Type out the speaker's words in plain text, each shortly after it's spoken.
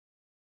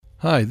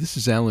Hi, this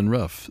is Alan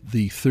Ruff,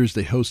 the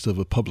Thursday host of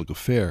A Public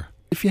Affair.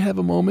 If you have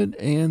a moment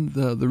and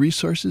the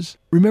resources,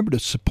 remember to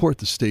support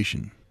the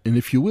station. And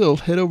if you will,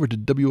 head over to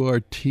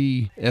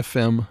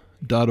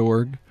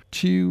WRTFM.org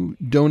to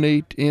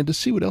donate and to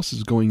see what else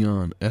is going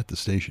on at the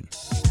station.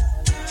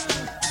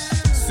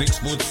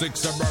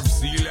 6'6" above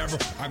sea level.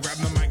 I grab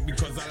the mic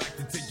because I like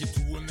to take you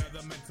to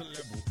another mental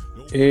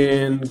level.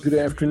 And good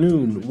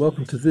afternoon.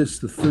 Welcome to the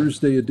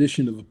Thursday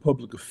edition of A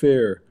Public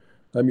Affair.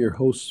 I'm your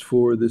host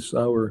for this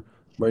hour.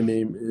 My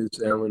name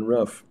is Alan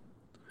Ruff.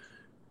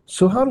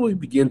 So how do we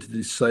begin to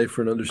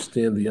decipher and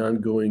understand the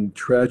ongoing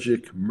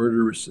tragic,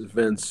 murderous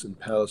events in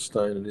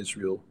Palestine and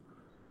Israel?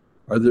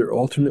 Are there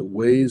alternate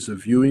ways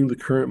of viewing the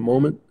current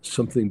moment,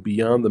 something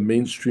beyond the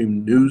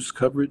mainstream news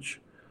coverage?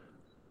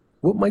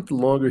 What might the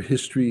longer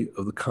history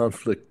of the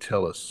conflict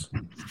tell us?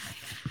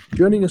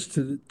 Joining us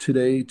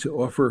today to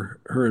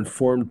offer her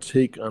informed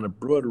take on a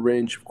broad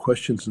range of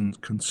questions and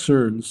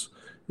concerns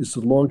is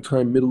the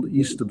longtime Middle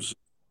East observer,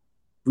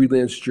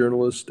 freelance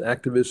journalist,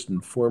 activist,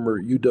 and former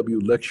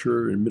UW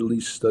lecturer in Middle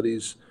East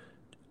Studies,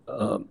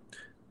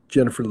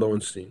 Jennifer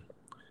Loewenstein.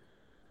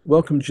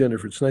 Welcome,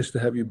 Jennifer. It's nice to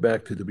have you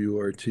back to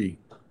WRT.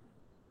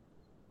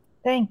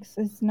 Thanks.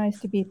 It's nice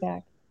to be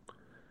back.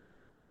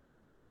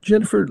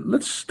 Jennifer,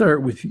 let's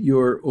start with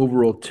your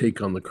overall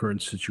take on the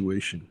current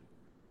situation.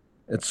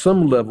 At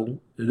some level,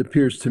 it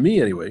appears to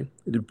me anyway,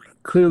 it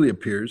clearly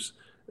appears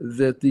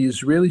that the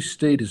Israeli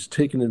state has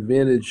taken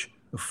advantage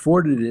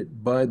afforded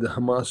it by the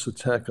Hamas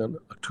attack on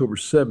October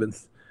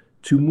 7th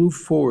to move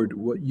forward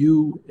what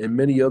you and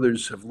many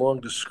others have long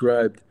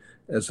described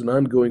as an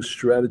ongoing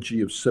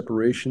strategy of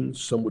separation,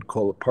 some would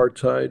call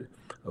apartheid,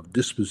 of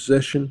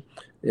dispossession,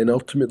 and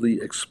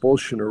ultimately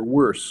expulsion or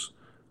worse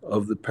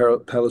of the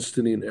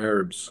Palestinian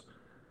Arabs.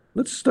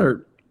 Let's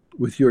start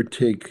with your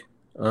take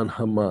on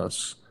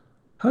Hamas.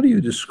 How do you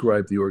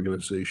describe the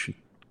organization?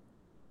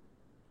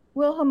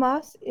 Well,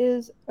 Hamas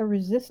is a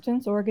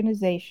resistance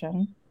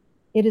organization.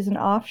 It is an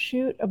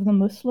offshoot of the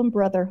Muslim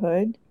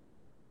Brotherhood.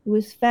 It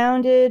was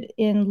founded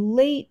in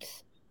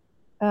late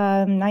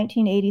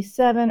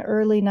 1987,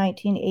 early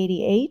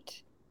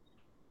 1988.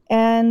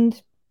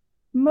 And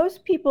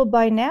most people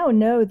by now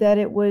know that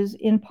it was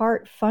in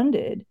part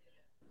funded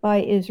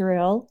by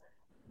Israel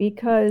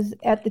because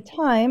at the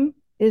time,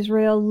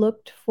 Israel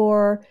looked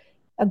for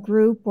a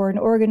group or an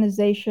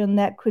organization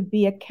that could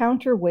be a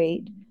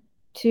counterweight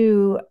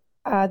to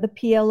the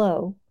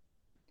PLO.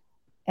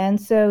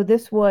 And so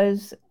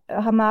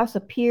Hamas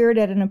appeared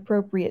at an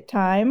appropriate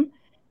time,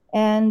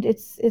 and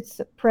its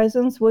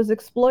presence was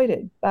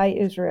exploited by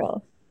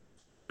Israel.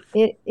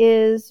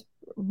 It's a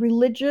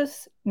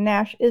religious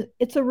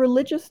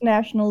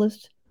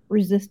nationalist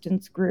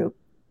resistance group.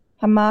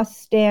 Hamas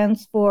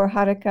stands for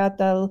Harakat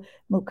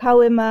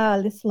al-Muqawima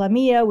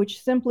al-Islamiyya,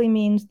 which simply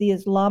means the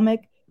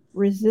Islamic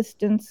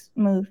resistance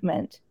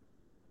movement.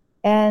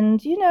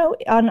 And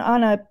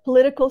on a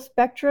political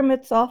spectrum,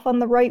 it's on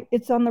the right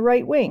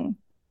wing.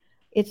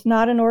 It's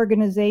not an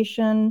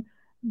organization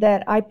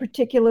that I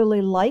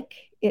particularly like.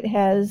 It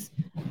has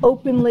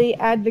openly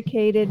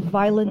advocated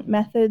violent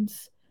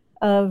methods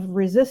of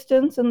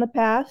resistance in the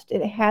past.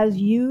 It has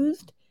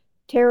used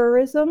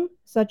terrorism,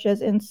 such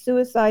as in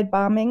suicide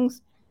bombings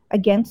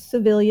against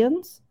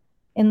civilians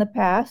in the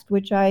past,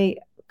 which I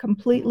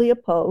completely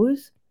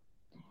oppose.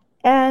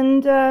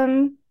 And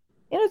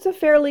it's a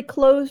fairly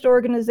closed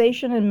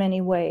organization in many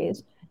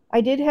ways.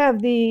 I did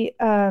have the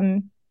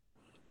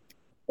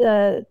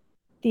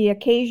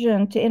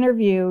occasion to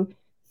interview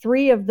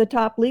 3 of the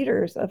top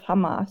leaders of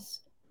Hamas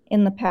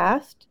in the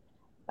past.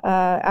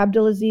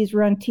 Abdulaziz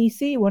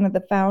Rantisi, one of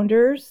the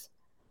founders,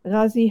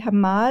 Ghazi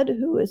Hamad,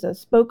 who is a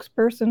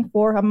spokesperson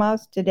for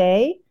Hamas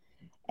today,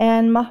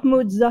 and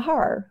Mahmoud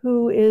Zahar,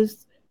 who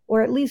is,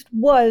 or at least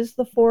was,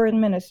 the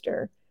foreign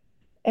minister.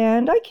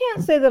 And I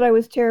can't say that I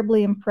was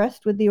terribly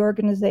impressed with the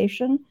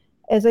organization.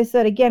 As I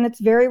said, again,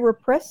 it's very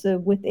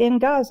repressive within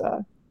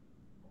Gaza.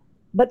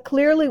 But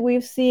clearly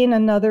we've seen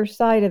another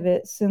side of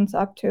it since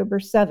October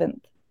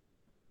 7th.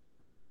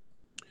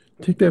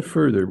 Take that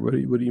further. What do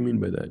you mean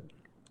by that?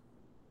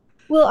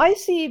 Well, I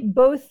see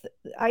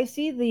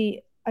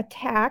the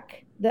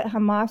attack that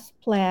Hamas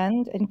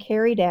planned and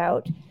carried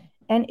out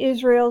and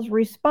Israel's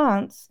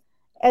response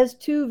as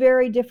 2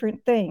 very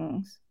different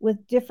things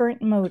with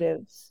different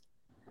motives.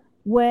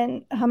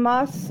 When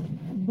Hamas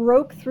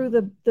broke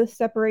through the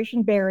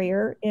separation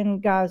barrier in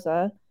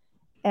Gaza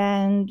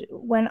and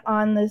went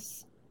on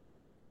this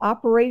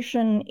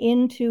operation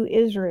into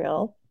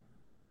Israel,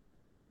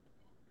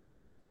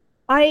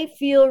 I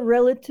feel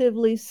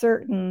relatively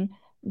certain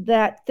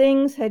that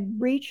things had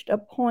reached a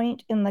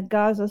point in the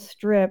Gaza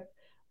Strip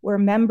where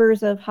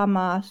members of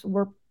Hamas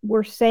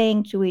were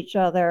saying to each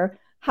other,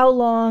 how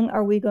long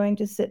are we going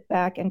to sit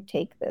back and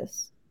take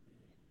this?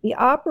 The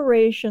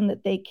operation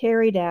that they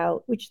carried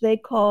out, which they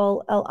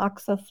call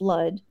Al-Aqsa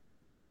Flood,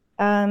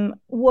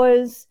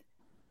 was,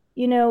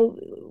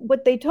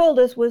 what they told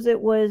us was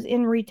it was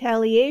in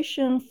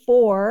retaliation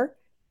for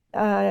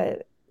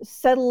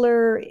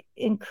settler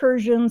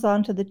incursions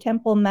onto the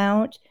Temple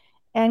Mount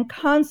and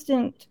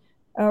constant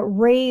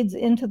raids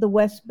into the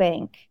West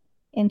Bank,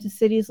 into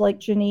cities like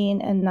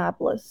Jenin and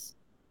Nablus.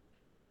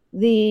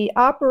 The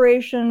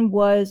operation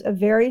was a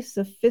very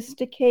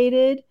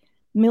sophisticated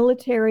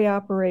military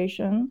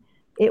operation.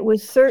 It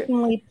was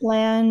certainly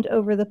planned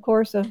over the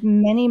course of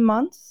many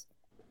months,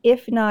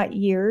 if not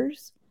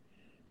years.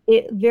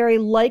 It very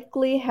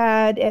likely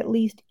had at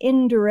least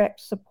indirect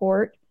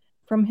support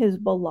from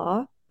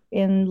Hezbollah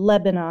in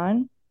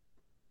Lebanon.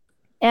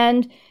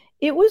 And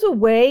it was a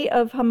way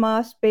of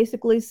Hamas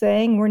basically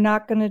saying, we're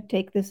not going to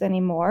take this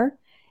anymore.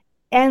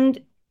 And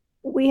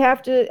I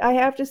have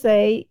to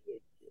say,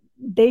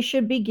 they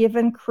should be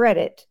given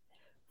credit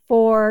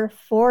for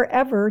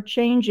forever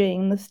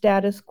changing the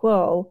status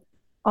quo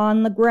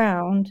on the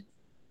ground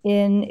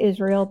in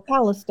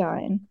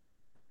Israel-Palestine.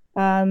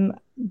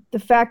 The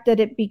fact that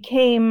it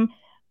became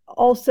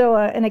also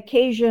an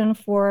occasion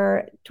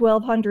for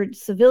 1,200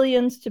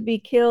 civilians to be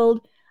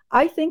killed,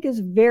 I think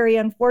is very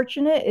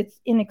unfortunate. It's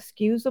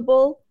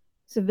inexcusable.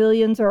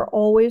 Civilians are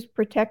always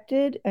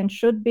protected and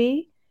should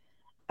be.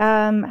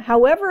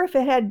 However, if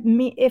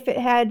it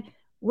had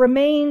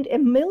remained a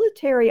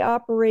military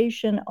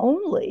operation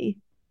only,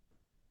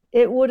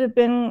 it would have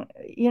been,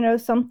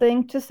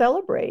 something to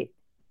celebrate.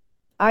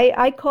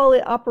 I call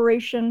it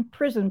Operation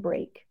Prison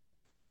Break.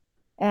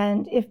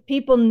 And if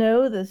people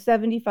know the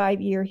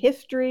 75-year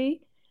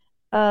history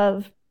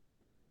of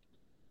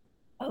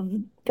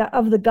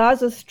the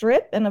Gaza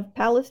Strip and of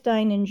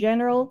Palestine in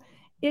general,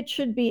 it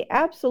should be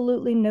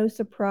absolutely no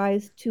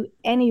surprise to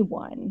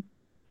anyone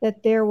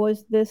that there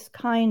was this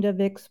kind of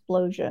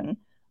explosion,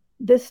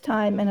 this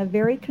time in a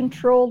very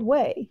controlled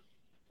way.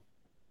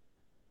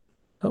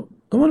 I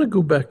want to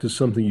go back to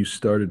something you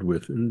started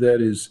with, and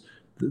that is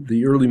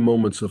the early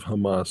moments of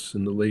Hamas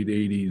in the late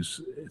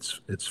 80s,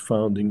 its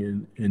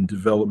founding and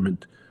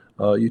development.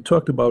 You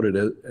talked about it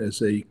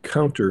as a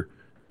counter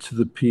to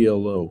the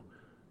PLO.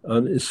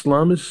 An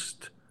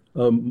Islamist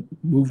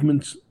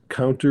movements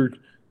countered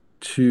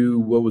to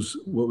what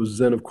was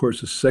then, of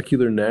course, a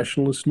secular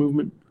nationalist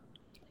movement?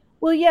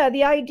 Well, yeah,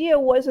 the idea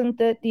wasn't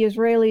that the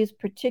Israelis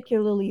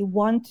particularly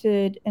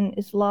wanted an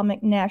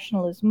Islamic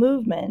nationalist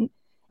movement.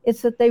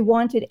 It's that they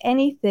wanted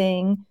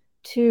anything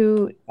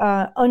to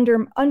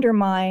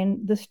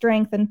undermine the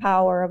strength and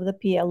power of the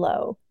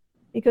PLO,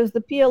 because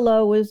the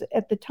PLO was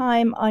at the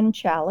time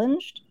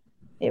unchallenged.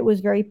 It was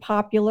very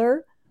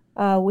popular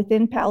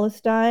within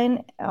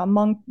Palestine,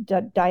 among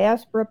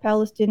diaspora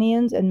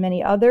Palestinians and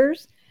many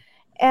others,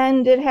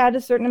 and it had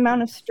a certain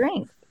amount of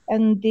strength.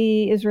 And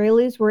the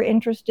Israelis were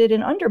interested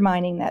in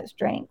undermining that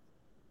strength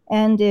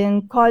and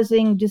in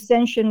causing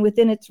dissension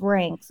within its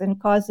ranks and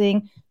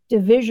causing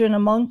division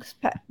amongst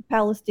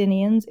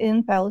Palestinians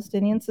in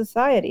Palestinian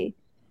society.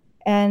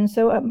 And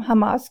so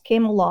Hamas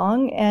came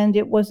along and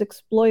it was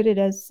exploited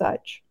as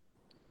such.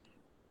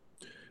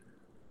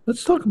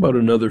 Let's talk about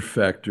another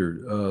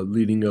factor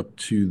leading up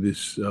to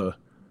this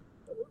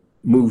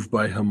move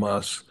by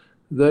Hamas.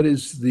 That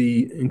is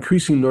the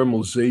increasing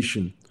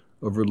normalization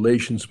of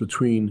relations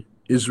between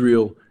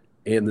Israel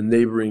and the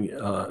neighboring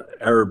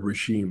Arab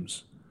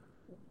regimes,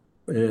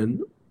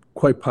 and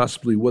quite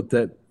possibly what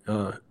that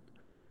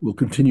will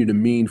continue to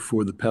mean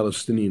for the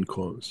Palestinian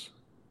cause.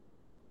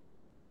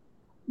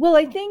 Well,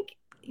 I think,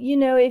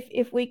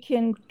 if we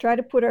can try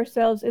to put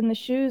ourselves in the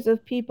shoes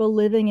of people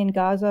living in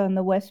Gaza and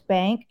the West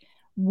Bank,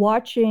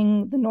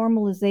 watching the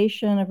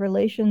normalization of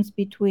relations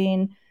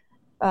between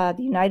the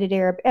United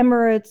Arab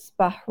Emirates,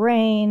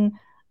 Bahrain,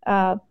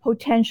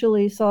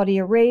 potentially Saudi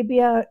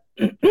Arabia,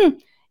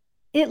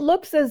 it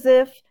looks as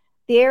if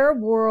the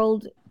Arab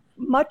world,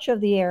 much of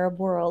the Arab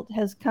world,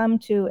 has come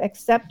to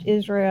accept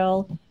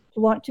Israel, to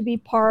want to be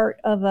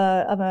part of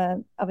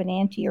an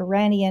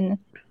anti-Iranian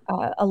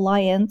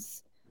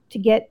alliance, to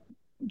get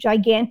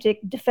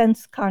gigantic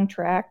defense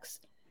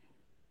contracts.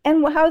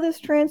 And how this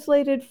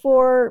translated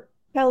for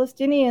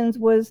Palestinians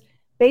was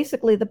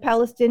basically the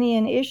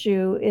Palestinian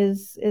issue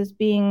is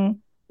being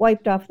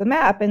wiped off the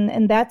map,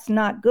 and that's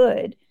not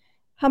good.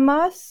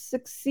 Hamas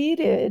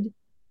succeeded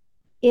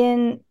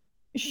in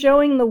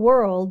showing the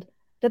world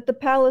that the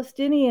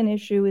Palestinian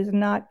issue is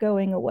not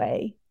going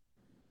away.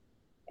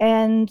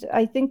 And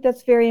I think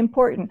that's very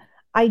important.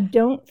 I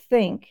don't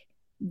think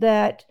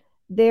that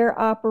their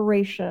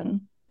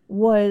operation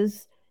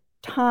was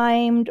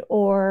timed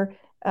or,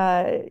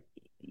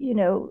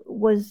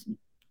 was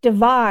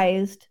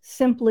devised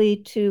simply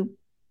to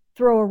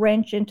throw a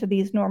wrench into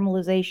these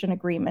normalization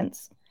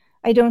agreements.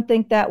 I don't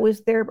think that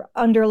was their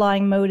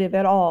underlying motive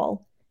at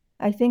all.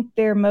 I think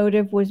their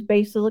motive was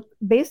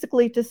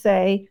basically to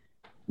say,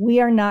 we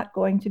are not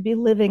going to be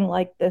living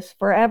like this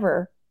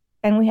forever,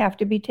 and we have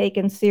to be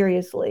taken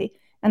seriously.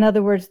 In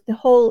other words, the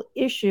whole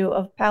issue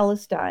of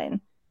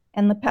Palestine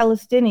and the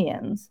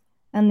Palestinians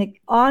and the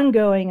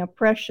ongoing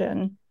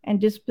oppression and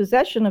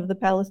dispossession of the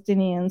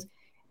Palestinians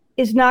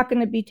is not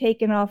going to be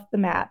taken off the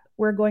map.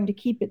 We're going to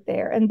keep it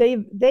there. And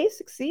they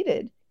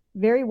succeeded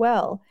very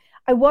well.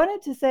 I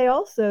wanted to say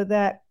also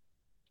that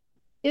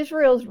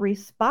Israel's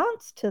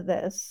response to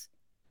this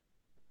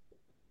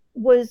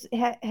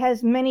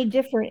has many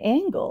different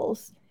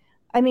angles.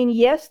 I mean,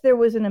 yes, there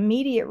was an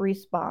immediate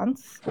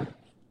response,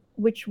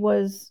 which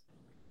was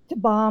to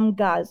bomb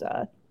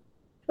Gaza,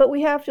 but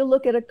we have to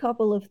look at a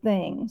couple of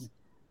things.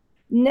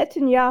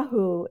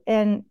 Netanyahu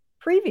and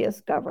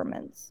previous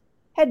governments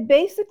had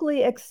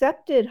basically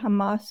accepted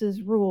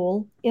Hamas's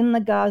rule in the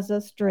Gaza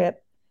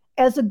Strip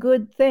as a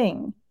good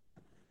thing.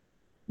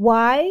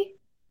 Why?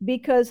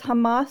 Because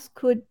Hamas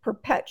could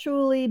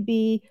perpetually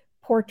be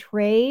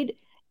portrayed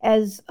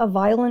as a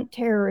violent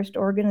terrorist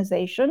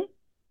organization,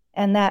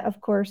 and that,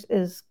 of course,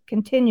 is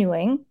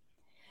continuing.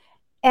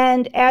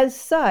 And as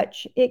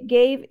such, it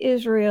gave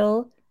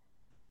Israel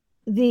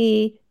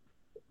the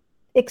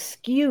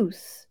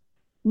excuse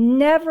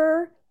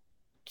never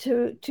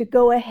to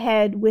go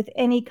ahead with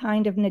any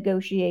kind of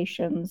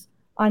negotiations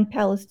on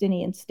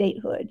Palestinian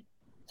statehood.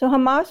 So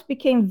Hamas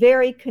became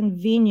very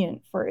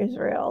convenient for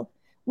Israel.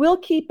 We'll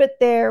keep it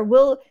there.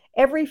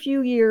 Every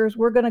few years,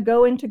 we're going to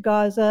go into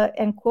Gaza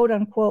and quote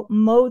unquote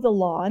mow the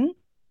lawn,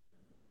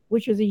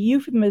 which is a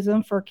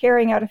euphemism for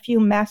carrying out a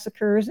few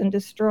massacres and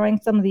destroying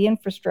some of the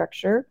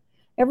infrastructure.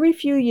 Every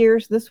few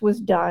years, this was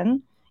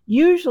done,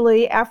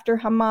 usually after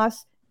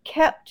Hamas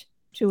kept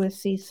to a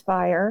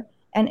ceasefire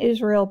and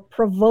Israel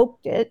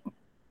provoked it.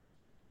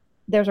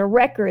 There's a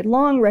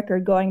long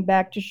record going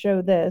back to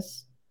show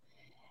this.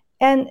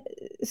 And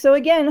so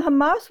again,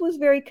 Hamas was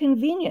very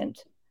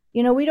convenient.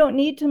 We don't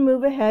need to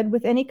move ahead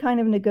with any kind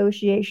of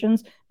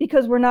negotiations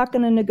because we're not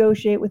going to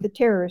negotiate with a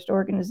terrorist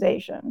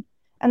organization.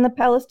 And the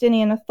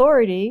Palestinian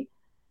Authority,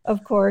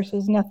 of course,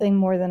 is nothing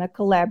more than a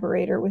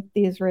collaborator with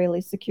the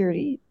Israeli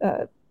security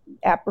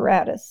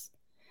apparatus.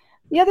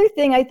 The other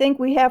thing I think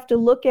we have to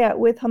look at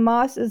with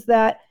Hamas is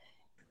that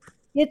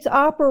its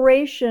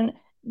operation,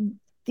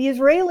 the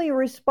Israeli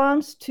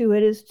response to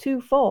it is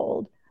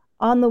twofold.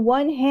 On the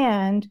one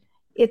hand,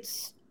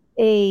 it's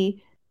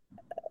a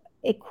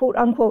quote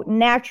unquote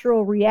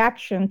natural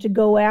reaction to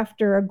go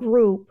after a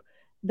group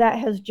that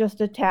has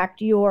just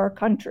attacked your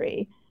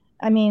country.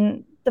 I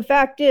mean, the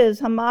fact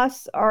is,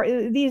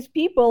 these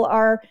people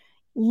are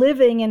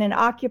living in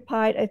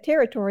a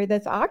territory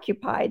that's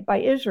occupied by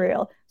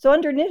Israel. So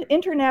under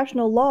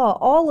international law,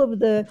 all of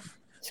the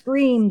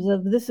screams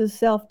of this is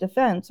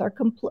self-defense are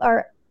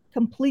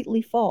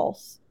completely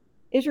false.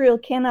 Israel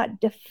cannot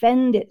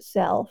defend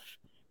itself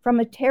from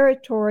a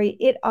territory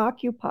it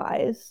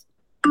occupies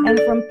and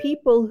from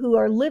people who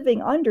are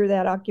living under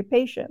that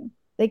occupation.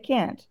 They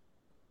can't.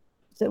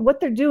 So what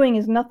they're doing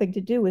is nothing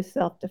to do with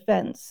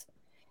self-defense.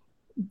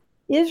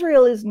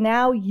 Israel is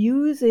now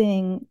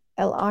using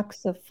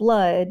Al-Aqsa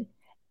flood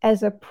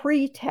as a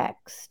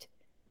pretext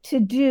to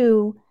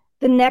do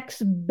the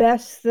next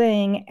best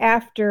thing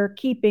after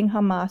keeping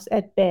Hamas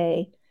at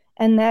bay,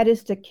 and that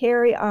is to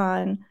carry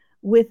on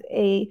with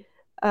a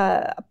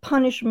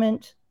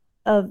punishment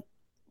of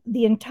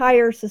the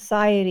entire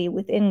society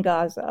within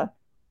Gaza,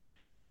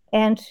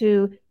 and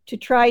to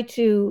try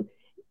to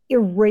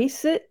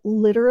erase it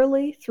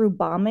literally through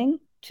bombing,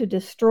 to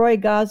destroy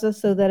Gaza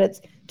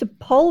to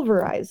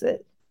pulverize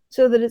it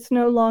so that it's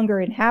no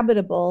longer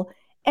inhabitable,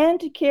 and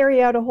to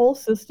carry out a whole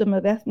system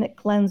of ethnic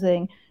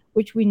cleansing,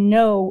 which we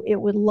know it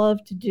would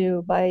love to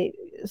do by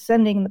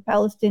sending the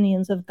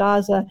Palestinians of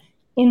Gaza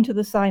into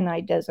the Sinai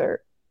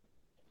Desert.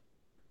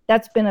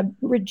 That's been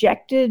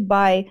rejected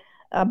by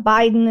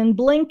Biden and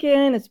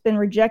Blinken. It's been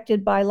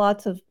rejected by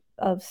lots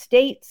of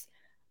states.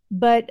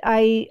 But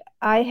I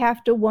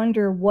have to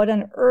wonder what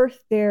on earth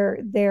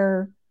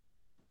their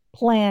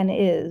plan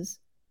is.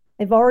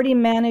 They've already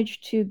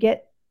managed to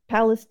get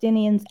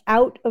Palestinians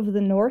out of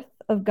the north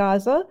of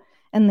Gaza,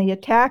 and the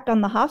attack on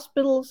the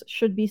hospitals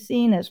should be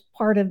seen as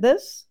part of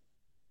this.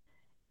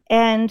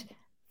 And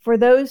for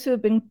those who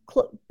have been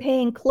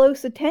paying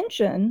close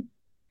attention,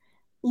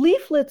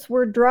 leaflets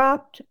were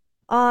dropped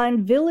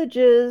on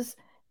villages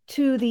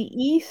to the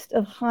east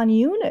of Khan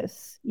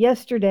Yunis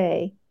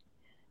yesterday.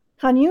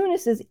 Khan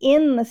Yunis is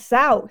in the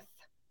south,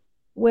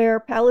 where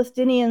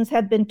Palestinians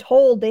had been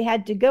told they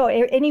had to go.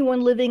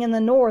 Anyone living in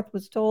the north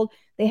was told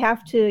they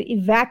have to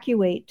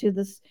evacuate to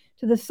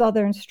the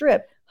southern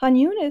strip. Khan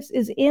Yunis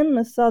is in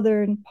the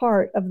southern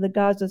part of the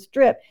Gaza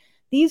Strip.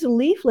 These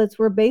leaflets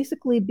were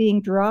basically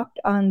being dropped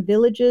on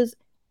villages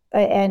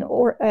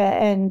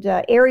and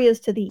areas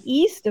to the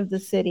east of the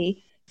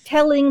city,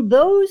 telling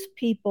those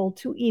people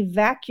to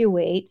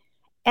evacuate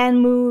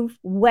and move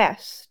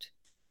west.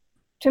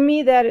 To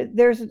me, that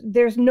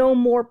there's no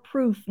more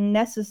proof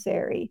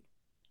necessary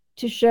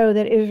to show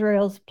that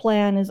Israel's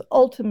plan is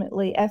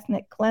ultimately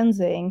ethnic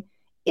cleansing,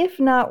 if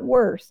not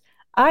worse.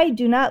 I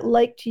do not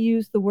like to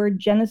use the word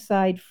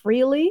genocide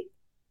freely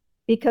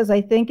because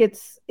I think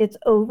it's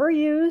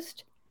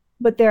overused,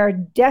 but there are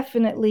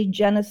definitely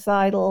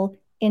genocidal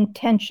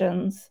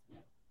intentions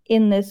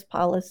in this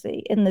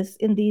policy, in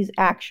these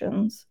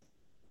actions.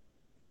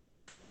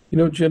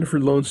 Jennifer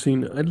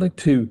Loewenstein, I'd like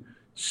to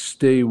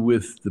stay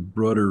with the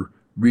broader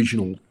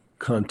regional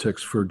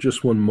context for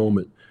just one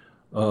moment.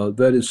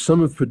 That is,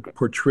 some have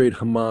portrayed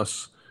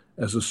Hamas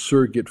as a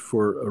surrogate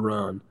for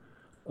Iran.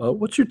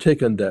 What's your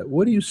take on that?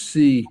 What do you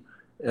see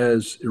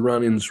as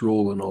Iranians'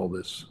 role in all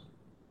this?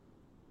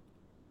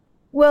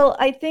 Well, Iran is a very important Well,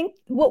 I think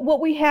what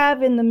we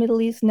have in the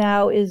Middle East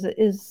now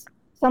is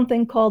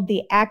something called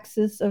the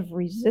axis of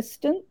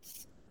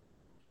resistance.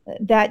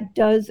 That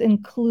does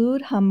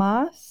include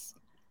Hamas,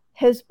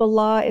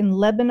 Hezbollah in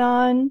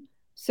Lebanon,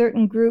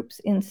 certain groups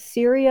in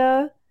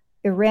Syria,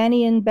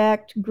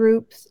 Iranian-backed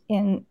groups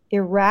in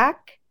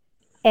Iraq,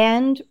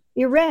 and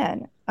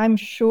Iran. I'm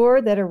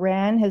sure that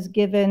Iran has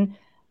given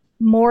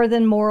more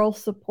than moral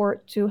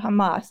support to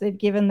Hamas. They've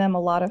given them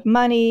a lot of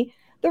money.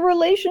 The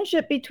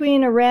relationship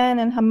between Iran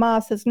and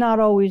Hamas has not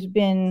always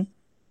been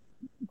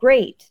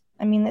great.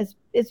 I mean,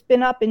 it's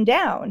been up and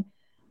down.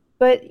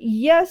 But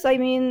yes, I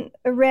mean,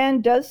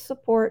 Iran does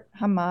support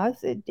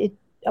Hamas. It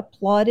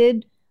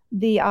applauded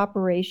the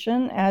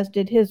operation, as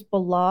did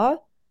Hezbollah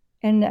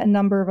and a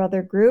number of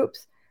other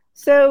groups.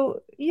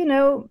 So,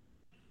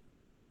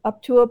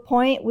 up to a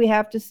point, we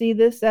have to see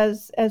this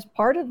as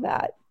part of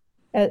that.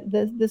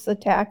 This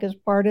attack as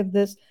part of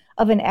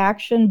an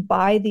action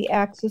by the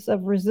axis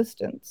of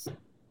resistance.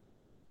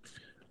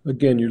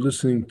 Again, you're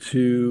listening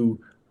to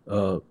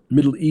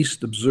Middle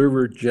East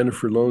observer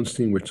Jennifer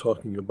Loewenstein. We're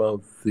talking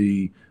about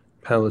the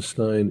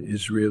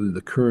Palestine-Israeli,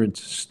 the current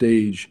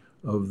stage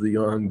of the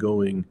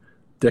ongoing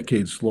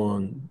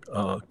decades-long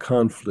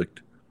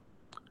conflict.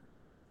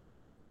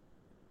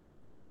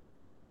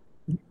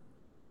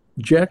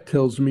 Jack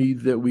tells me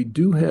that we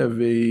do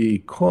have a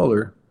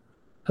caller.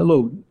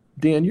 Hello,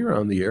 Dan, you're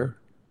on the air.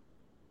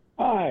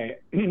 Hi,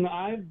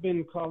 I've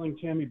been calling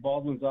Tammy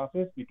Baldwin's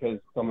office because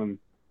someone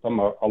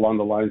along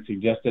the line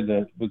suggested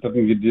that it was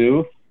something to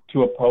do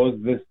to oppose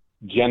this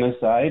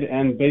genocide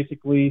and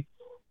basically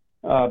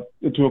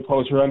to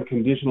oppose her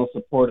unconditional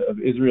support of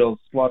Israel's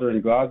slaughter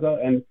in Gaza,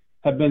 and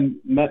have been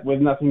met with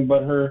nothing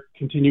but her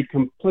continued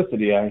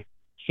complicity. I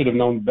should have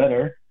known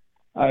better.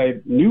 I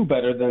knew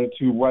better than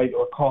to write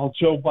or call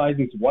Joe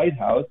Biden's White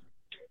House,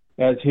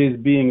 as his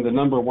being the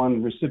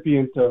 #1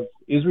 recipient of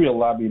Israel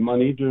lobby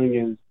money during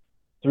his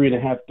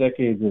 3.5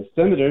 decades as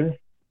senator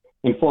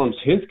informs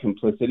his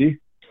complicity.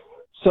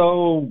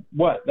 So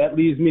what? That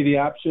leaves me the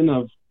option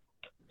of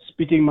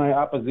speaking my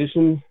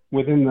opposition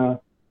within the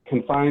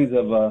confines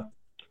of a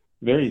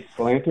very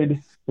slanted,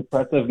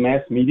 suppressive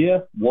mass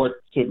media,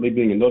 Wart certainly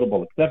being a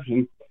notable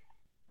exception.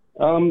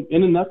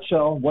 In a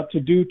nutshell, what to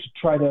do to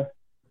try to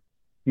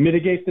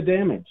mitigate the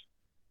damage?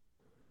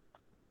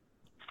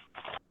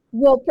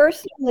 Well,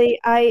 personally,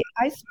 I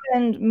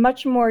spend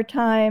much more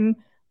time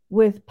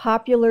with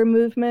popular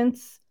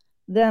movements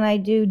than I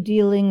do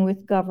dealing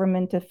with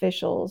government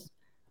officials.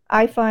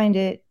 I find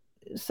it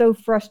so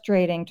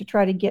frustrating to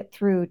try to get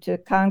through to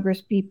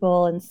Congress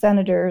people and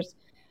senators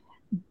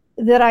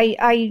that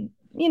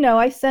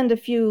I send a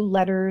few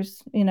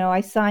letters,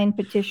 I sign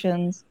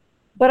petitions,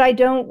 but I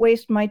don't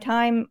waste my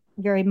time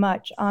very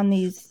much on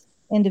these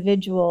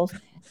individuals.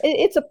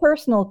 It's a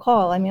personal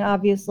call. I mean,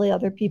 obviously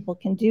other people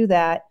can do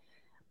that.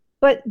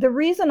 But the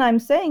reason I'm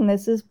saying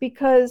this is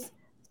because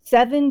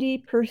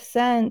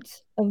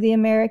 70% of the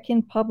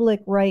American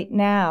public right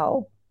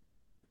now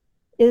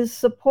is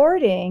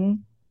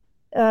supporting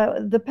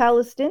the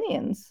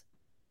Palestinians,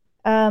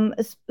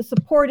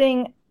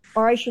 supporting,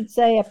 or I should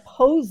say,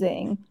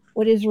 opposing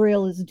what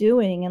Israel is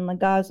doing in the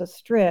Gaza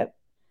Strip.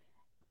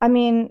 I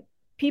mean,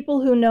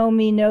 people who know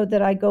me know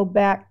that I go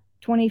back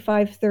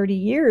 25, 30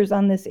 years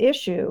on this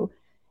issue.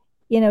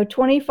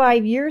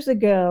 25 years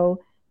ago,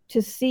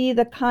 to see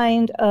the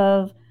kind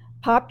of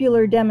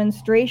popular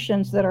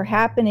demonstrations that are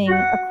happening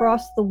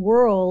across the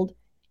world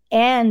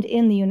and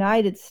in the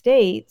United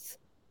States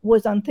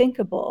was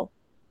unthinkable.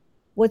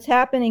 What's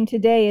happening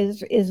today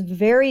is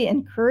very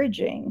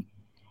encouraging.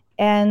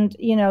 And,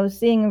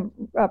 seeing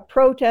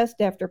protest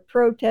after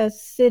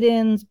protest,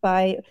 sit-ins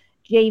by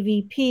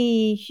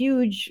JVP,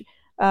 huge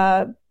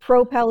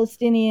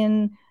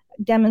pro-Palestinian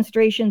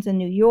demonstrations in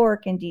New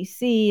York and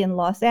DC and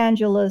Los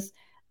Angeles.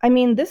 I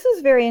mean, this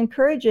is very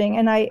encouraging.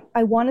 And I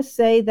want to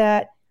say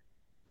that,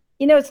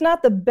 it's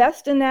not the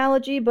best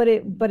analogy, but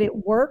it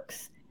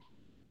works.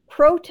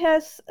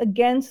 Protests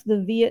against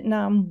the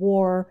Vietnam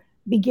War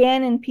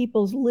began in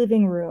people's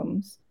living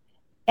rooms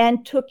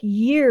and took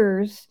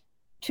years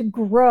to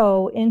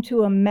grow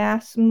into a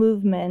mass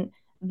movement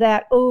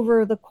that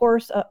over the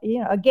course of,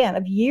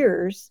 of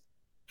years,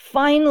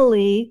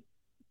 finally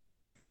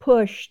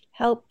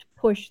helped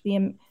push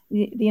the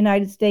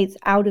United States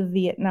out of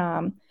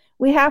Vietnam.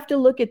 We have to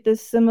look at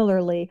this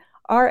similarly.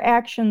 Our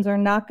actions are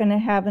not going to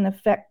have an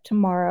effect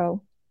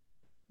tomorrow.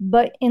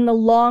 But in the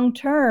long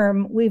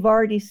term, we've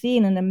already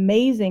seen an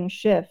amazing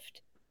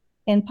shift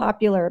in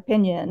popular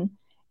opinion.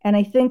 And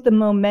I think the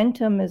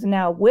momentum is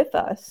now with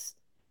us,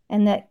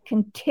 and that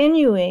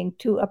continuing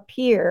to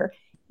appear,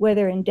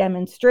 whether in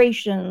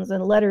demonstrations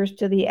and letters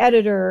to the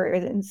editor or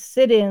in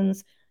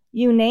sit-ins,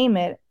 you name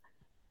it,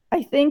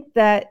 I think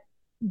that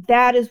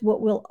is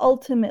what will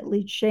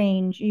ultimately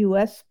change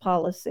U.S.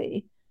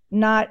 policy,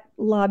 not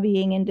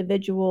lobbying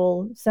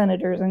individual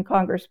senators and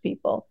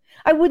congresspeople.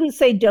 I wouldn't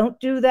say don't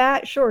do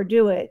that. Sure,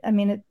 do it. I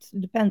mean, it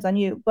depends on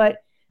you. But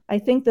I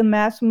think the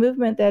mass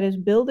movement that is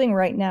building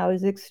right now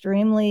is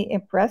extremely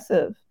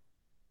impressive.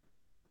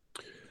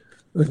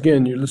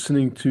 Again, you're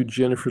listening to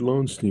Jennifer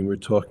Loewenstein. We're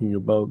talking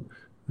about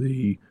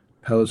the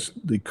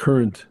the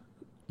current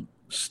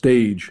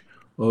stage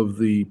of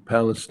the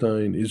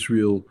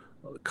Palestine-Israel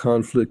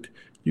conflict.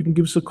 You can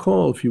give us a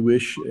call if you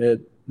wish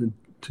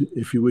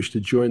if you wish to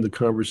join the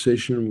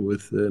conversation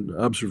with an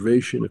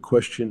observation, a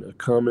question, a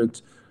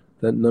comment.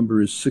 That number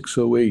is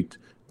 608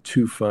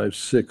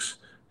 256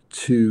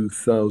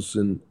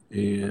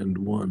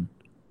 2001.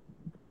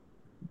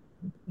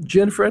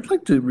 Jennifer, I'd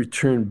like to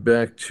return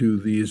back to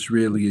the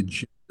Israeli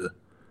agenda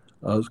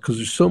because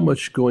there's so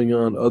much going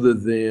on other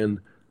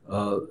than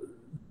uh,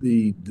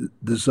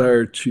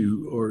 desire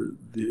to, or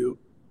the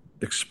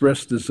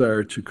expressed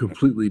desire to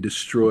completely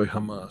destroy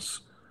Hamas.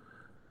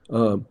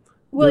 Uh,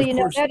 Well, there, of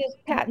course, that is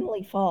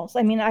patently false.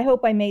 I mean, I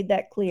hope I made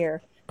that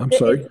clear. I'm That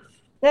sorry.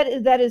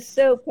 that is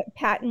so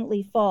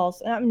patently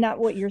false. Not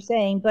what you're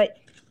saying, but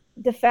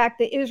the fact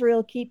that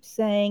Israel keeps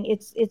saying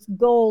its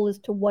goal is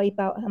to wipe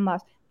out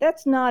Hamas.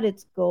 That's not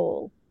its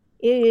goal.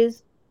 It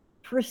is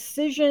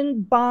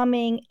precision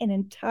bombing an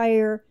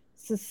entire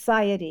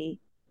society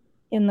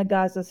in the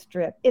Gaza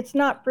Strip. It's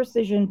not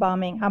precision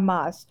bombing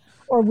Hamas,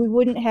 or we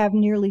wouldn't have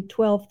nearly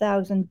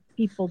 12,000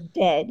 people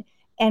dead,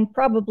 and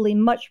probably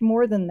much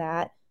more than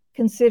that,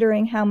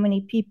 considering how many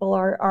people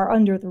are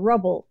under the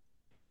rubble.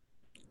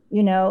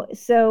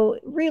 So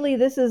really,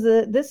 this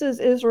is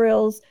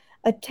Israel's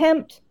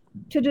attempt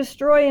to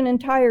destroy an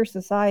entire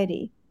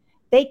society.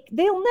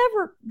 They'll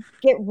never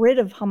get rid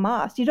of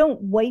Hamas. You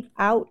don't wipe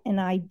out an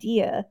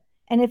idea.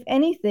 And if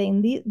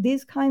anything,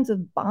 these kinds of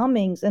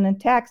bombings and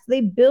attacks,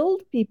 they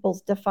build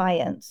people's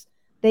defiance.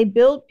 They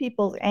build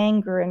people's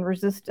anger and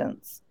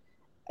resistance.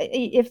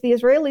 If the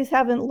Israelis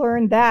haven't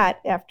learned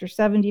that after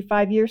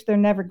 75 years, they're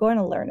never going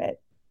to learn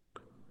it.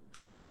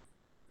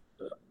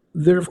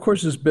 There, of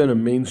course, has been a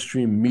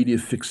mainstream media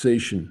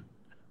fixation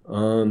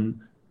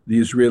on the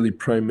Israeli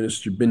Prime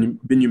Minister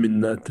Benjamin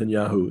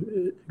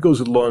Netanyahu. It goes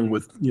along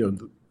with,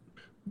 the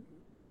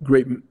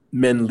great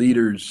men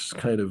leaders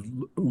kind of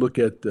look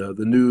at the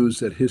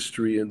news, at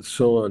history, and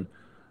so on.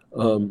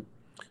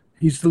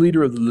 He's the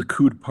leader of the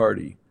Likud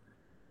party,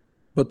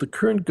 but the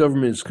current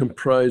government is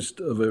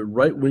comprised of a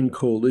right-wing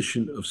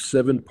coalition of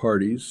 7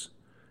 parties.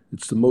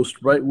 It's the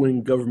most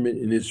right-wing government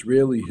in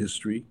Israeli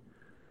history.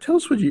 Tell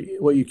us what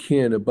you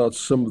can about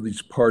some of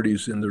these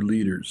parties and their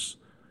leaders,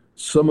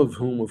 some of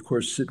whom, of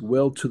course, sit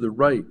well to the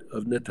right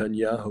of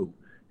Netanyahu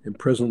and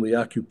presently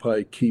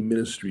occupy key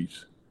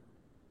ministries.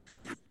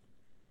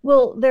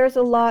 Well, there's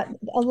a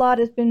lot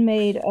has been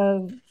made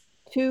of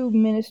two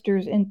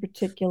ministers in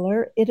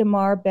particular,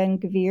 Itamar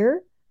Ben-Gvir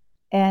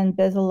and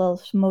Bezalel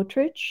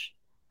Smotrich.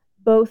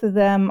 Both of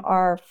them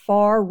are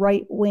far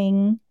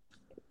right-wing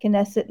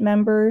Knesset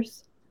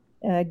members.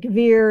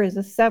 Gvir is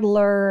a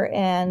settler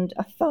and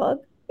a thug,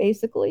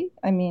 basically.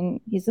 I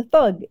mean, he's a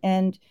thug,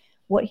 and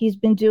what he's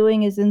been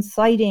doing is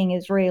inciting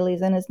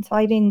Israelis and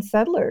inciting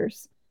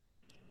settlers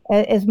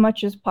as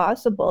much as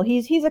possible.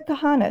 He's a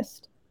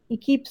Kahanist. He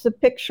keeps a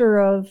picture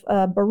of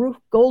Baruch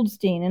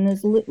Goldstein in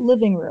his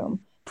living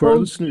room. For our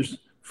Gold, listeners,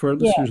 for our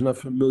yeah. listeners not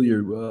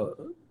familiar,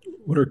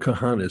 what are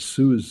kahanas?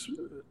 Who is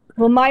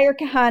Well, Meir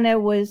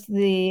Kahane was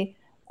the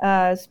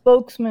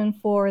spokesman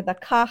for the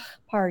Kach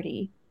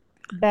party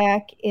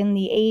back in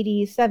the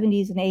 80s,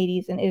 70s, and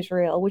 80s in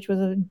Israel, which was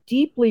a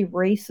deeply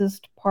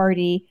racist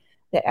party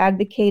that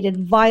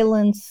advocated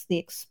violence, the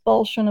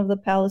expulsion of the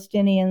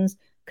Palestinians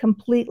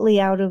completely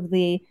out of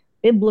the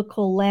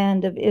biblical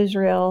land of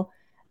Israel.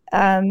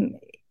 And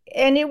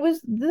it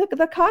was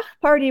the Kach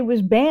party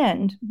was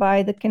banned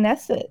by the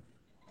Knesset,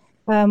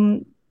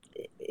 um,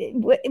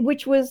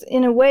 which was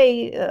in a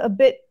way a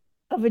bit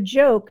of a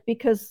joke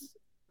because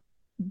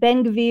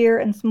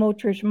Ben-Gvir and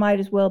Smotrich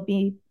might as well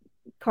be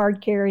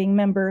card-carrying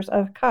members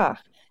of Kach.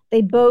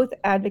 They both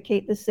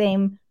advocate the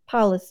same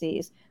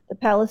policies. The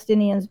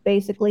Palestinians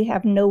basically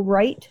have no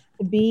right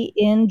to be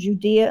in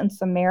Judea and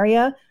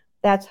Samaria.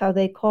 That's how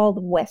they call the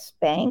West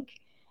Bank.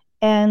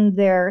 And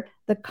the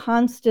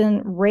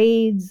constant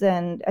raids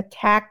and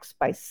attacks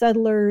by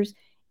settlers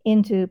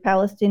into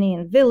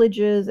Palestinian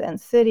villages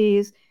and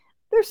cities,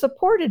 they're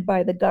supported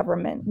by the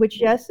government, which,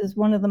 yes, is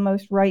one of the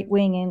most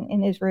right-wing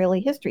in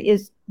Israeli history,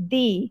 is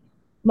the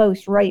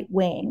most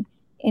right-wing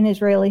in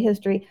Israeli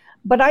history.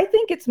 But I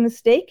think it's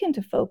mistaken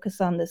to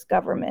focus on this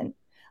government.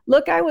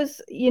 Look, I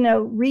was,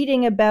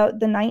 reading about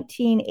the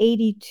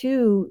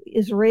 1982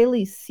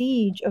 Israeli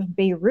siege of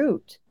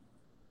Beirut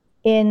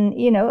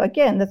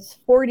again, that's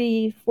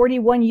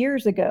 41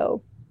 years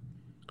ago.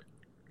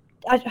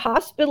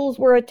 Hospitals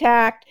were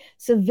attacked,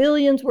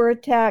 civilians were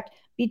attacked.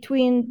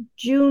 Between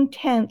June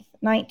 10th,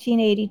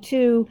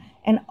 1982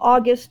 and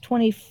August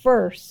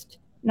 21st,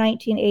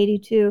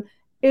 1982,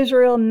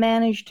 Israel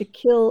managed to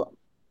kill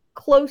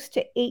close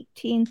to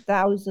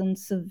 18,000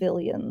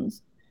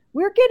 civilians.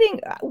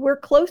 We're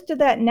close to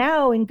that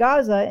now in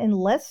Gaza in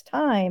less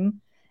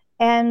time.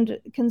 And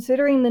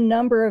considering the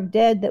number of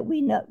dead that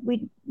we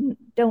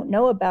don't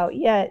know about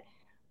yet,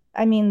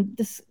 I mean,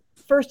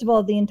 first of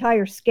all, the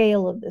entire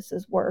scale of this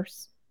is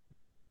worse.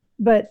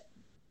 But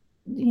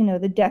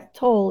the death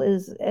toll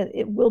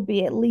it will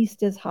be at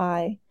least as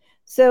high.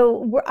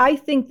 So I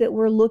think that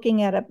we're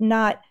looking at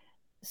not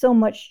so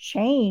much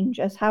change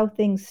as how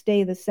things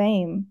stay the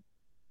same.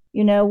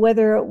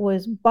 Whether it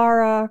was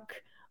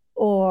Barak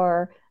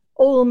or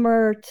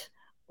Olmert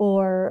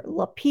or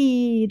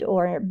Lapid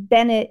or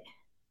Bennett,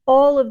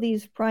 all of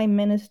these prime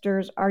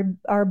ministers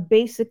are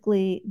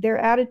basically, their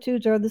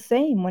attitudes are the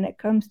same when it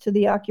comes to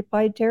the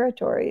occupied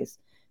territories.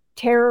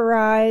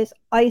 Terrorize,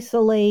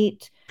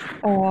 isolate,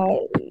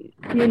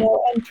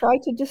 and try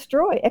to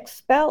destroy,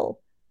 expel.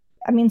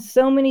 I mean,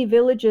 so many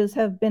villages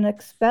have been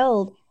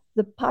expelled.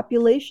 The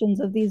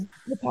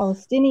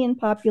Palestinian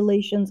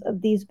populations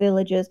of these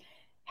villages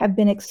have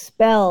been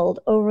expelled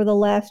over the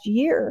last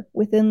year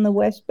within the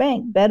West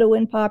Bank.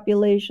 Bedouin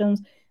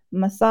populations,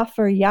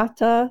 Masafer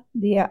Yatta,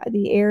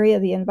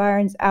 the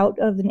environs out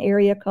of an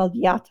area called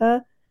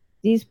Yatta.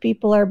 These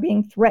people are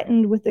being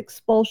threatened with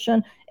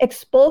expulsion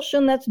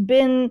that's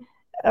been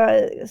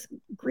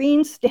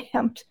green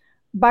stamped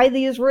by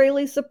the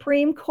Israeli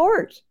Supreme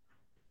Court.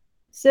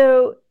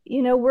 So,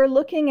 we're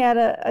looking at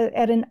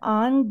an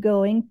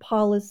ongoing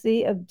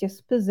policy of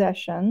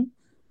dispossession,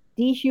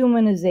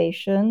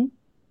 dehumanization,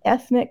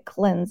 ethnic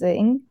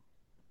cleansing,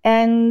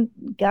 and,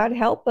 God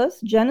help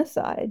us,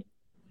 genocide.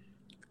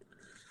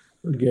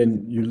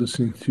 Again, you're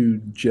listening to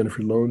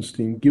Jennifer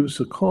Loewenstein. Give us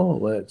a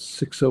call at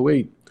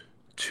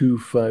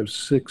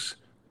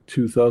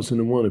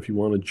 608-256-2001 if you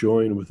want to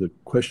join with a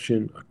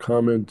question, a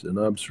comment, an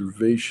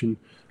observation.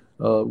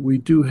 We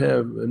do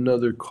have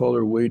another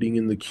caller waiting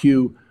in the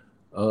queue.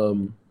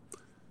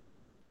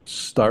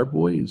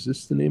 Starboy, is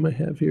this the name I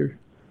have here?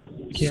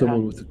 Yeah.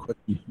 Someone with a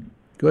question.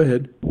 Go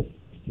ahead.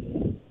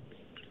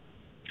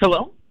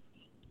 Hello?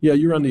 Yeah,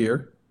 you're on the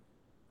air.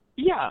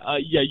 Yeah,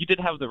 you did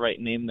have the right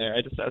name there.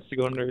 I just asked to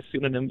go under a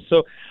pseudonym.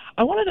 So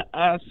I wanted to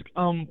ask,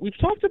 we've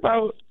talked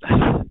about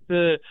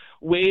the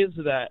ways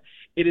that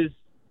it is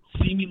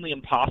seemingly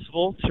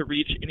impossible to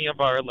reach any of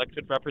our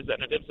elected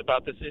representatives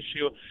about this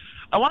issue.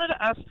 I wanted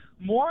to ask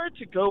more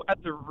to go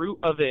at the root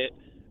of it.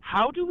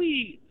 How do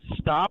we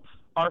stop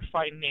our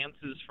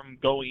finances from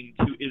going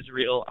to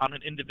Israel on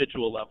an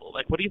individual level?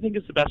 Like, what do you think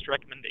is the best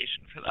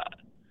recommendation for that?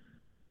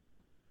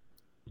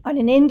 On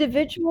an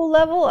individual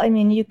level, I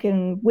mean, you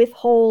can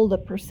withhold a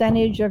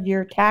percentage of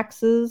your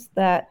taxes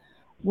that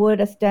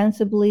would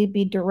ostensibly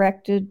be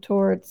directed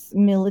towards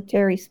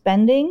military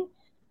spending.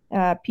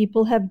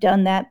 People have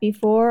done that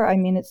before. I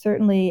mean, it's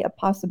certainly a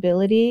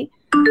possibility.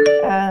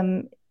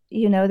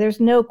 There's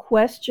no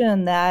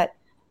question that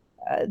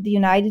the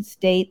United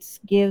States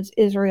gives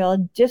Israel a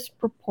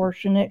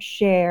disproportionate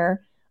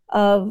share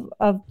of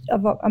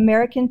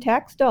American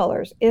tax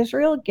dollars.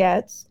 Israel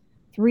gets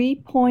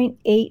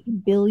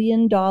 $3.8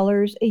 billion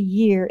a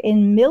year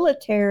in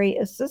military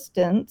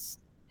assistance.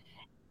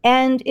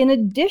 And in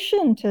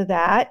addition to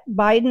that,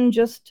 Biden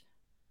just,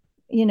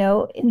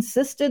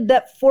 insisted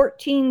that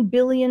 $14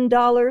 billion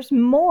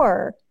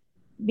more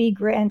be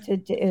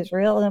granted to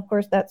Israel. And of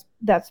course,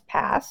 that's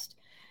passed.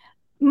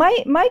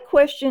 My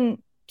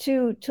question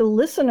to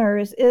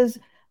listeners is,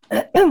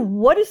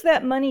 what is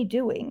that money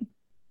doing?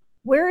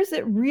 Where is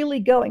it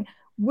really going?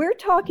 We're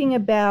talking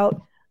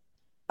about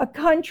a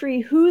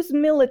country whose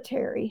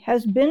military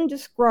has been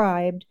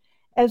described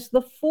as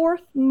the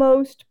fourth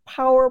most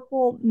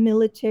powerful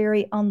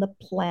military on the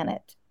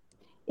planet.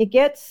 It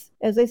gets,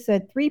 as I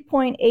said,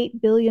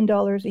 $3.8 billion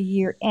a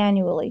year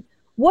annually.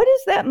 What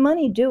is that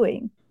money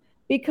doing?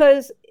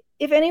 Because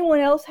if anyone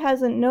else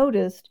hasn't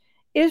noticed,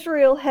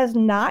 Israel has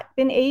not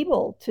been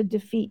able to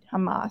defeat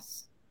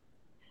Hamas.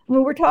 I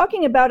mean, we're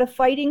talking about a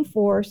fighting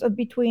force of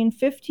between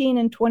 15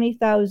 and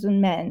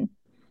 20,000 men.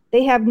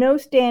 They have no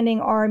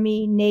standing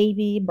army,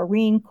 Navy,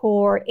 Marine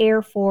Corps,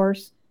 Air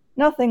Force,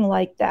 nothing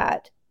like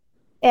that.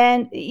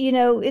 And,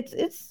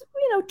 it's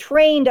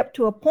trained up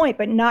to a point,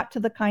 but not to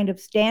the kind of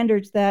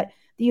standards that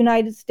the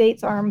United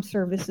States Armed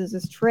Services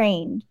is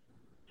trained.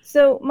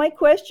 So my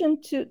question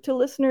to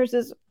listeners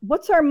is,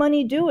 what's our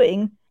money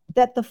doing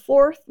that the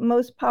fourth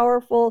most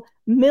powerful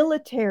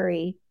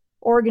military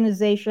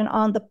organization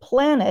on the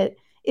planet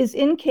is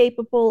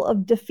incapable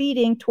of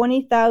defeating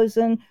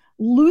 20,000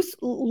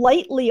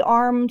 lightly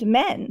armed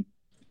men?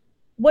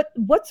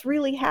 What's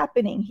really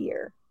happening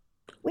here?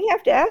 We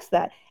have to ask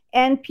that.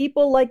 And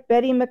people like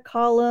Betty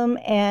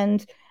McCollum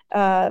and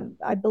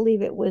I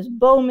believe it was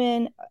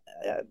Bowman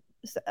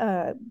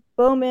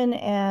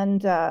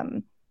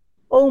and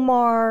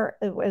Omar,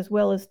 as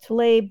well as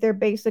Tlaib, they're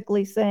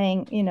basically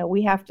saying,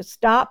 we have to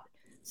stop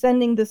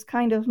sending this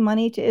kind of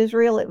money to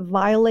Israel. It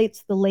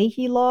violates the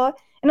Leahy law.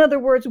 In other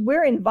words,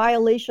 we're in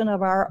violation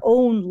of our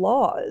own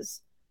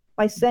laws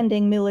by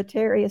sending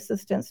military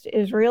assistance to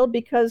Israel,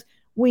 because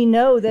we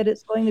know that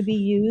it's going to be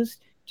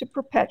used to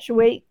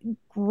perpetuate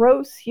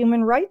gross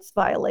human rights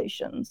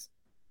violations.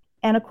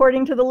 And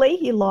according to the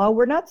Leahy law,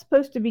 we're not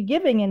supposed to be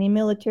giving any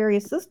military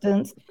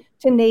assistance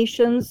to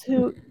nations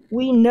who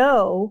we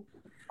know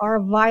are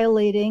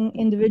violating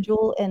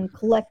individual and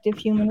collective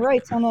human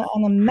rights on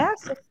a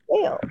massive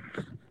scale.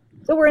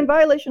 So we're in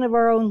violation of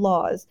our own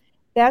laws.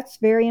 That's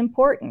very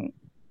important.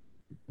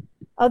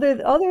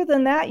 Other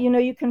than that,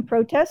 you can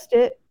protest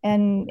it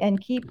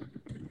and keep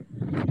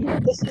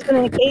This is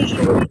an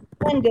occasion where you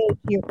can go to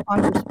your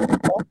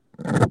congresspeople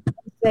and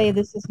say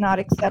this is not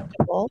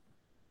acceptable.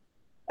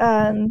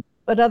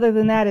 But other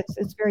than that,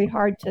 it's very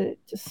hard to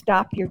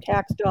stop your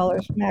tax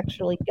dollars from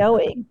actually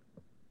going.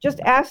 Just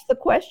ask the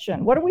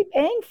question, what are we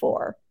paying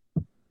for?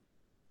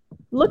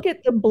 Look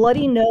at the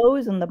bloody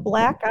nose and the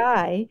black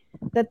eye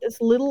that this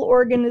little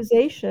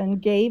organization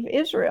gave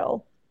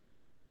Israel.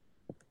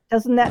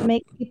 Doesn't that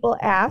make people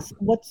ask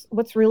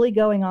what's really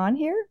going on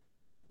here?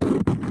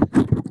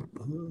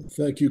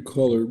 Thank you,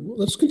 caller.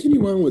 Let's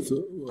continue on with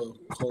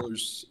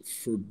callers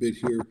for a bit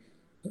here.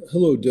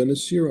 Hello,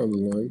 Dennis. You're on the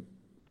line.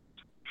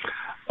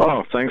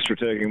 Oh, thanks for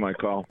taking my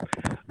call.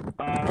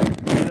 I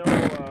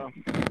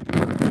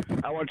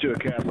went to a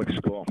Catholic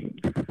school.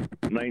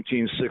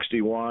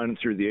 1961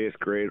 through the 8th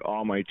grade,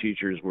 all my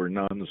teachers were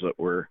nuns that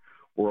were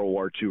World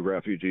War II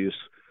refugees,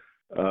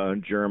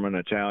 German,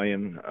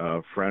 Italian,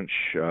 French,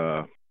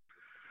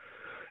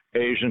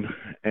 Asian.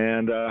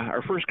 And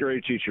our first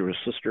grade teacher was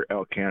Sister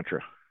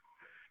Alcantara,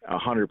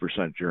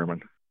 100%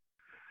 German.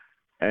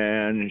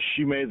 And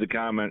she made the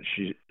comment,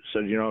 she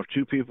said, if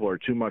two people are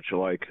too much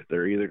alike,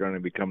 they're either going to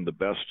become the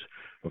best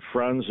of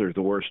friends or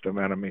the worst of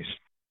enemies.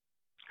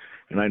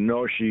 And I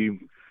know she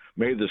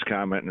made this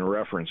comment in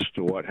reference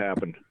to what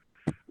happened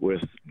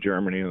with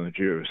Germany and the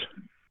Jews.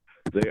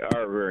 They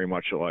are very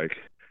much alike.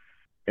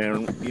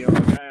 And, a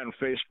guy on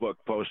Facebook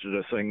posted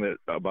a thing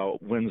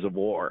about Winds of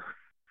War.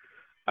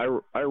 I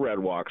read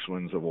Walk's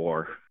Winds of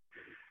War.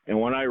 And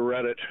when I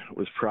read it, it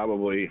was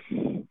probably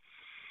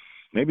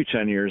maybe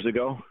 10 years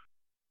ago.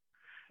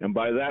 And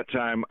by that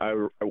time,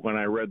 when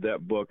I read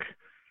that book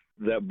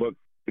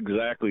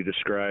exactly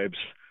describes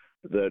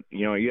that,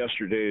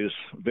 yesterday's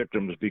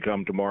victims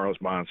become tomorrow's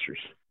monsters.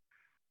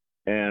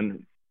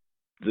 And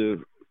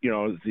the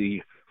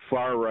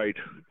far right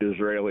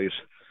Israelis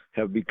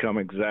have become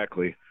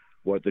exactly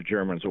what the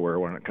Germans were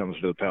when it comes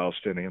to the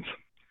Palestinians.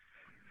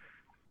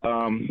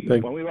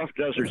 When we left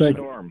Desert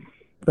Storm.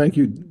 Thank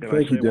you. Can Thank I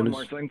you, say Dennis. one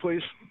more thing,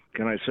 please?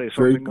 Can I say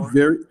something more?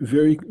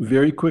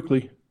 Very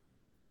quickly.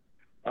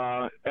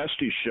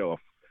 Estes show.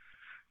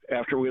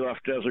 After we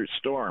left Desert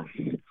Storm,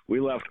 we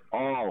left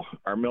all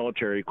our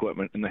military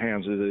equipment in the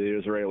hands of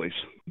the Israelis.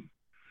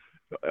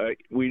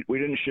 We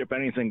didn't ship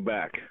anything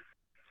back.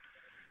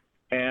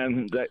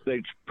 And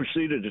they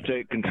proceeded to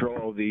take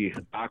control of the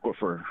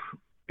aquifer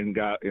in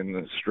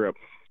the Strip.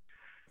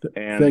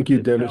 And thank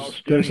you,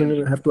 Dennis. Dennis, I'm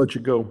going to have to let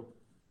you go.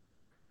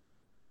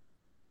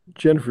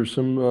 Jennifer,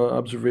 some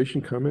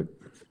observation, comment?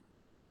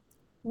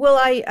 Well,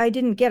 I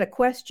didn't get a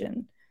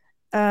question,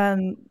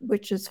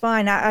 which is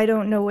fine. I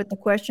don't know what the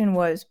question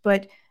was,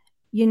 but,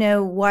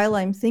 while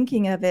I'm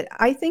thinking of it,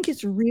 I think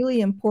it's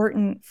really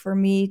important for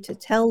me to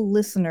tell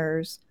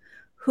listeners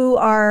who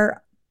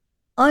are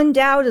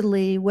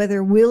undoubtedly,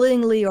 whether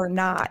willingly or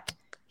not,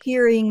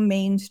 hearing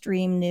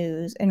mainstream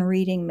news and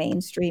reading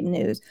mainstream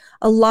news.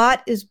 A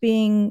lot is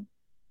being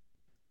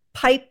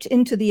piped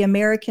into the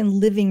American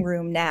living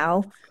room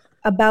now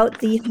about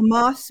the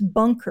Hamas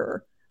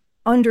bunker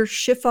under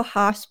Shifa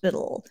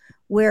Hospital,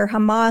 where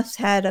Hamas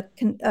had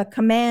a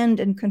command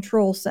and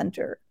control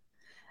center.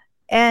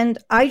 And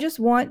I just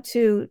want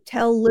to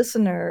tell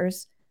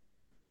listeners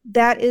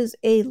that is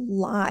a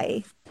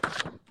lie.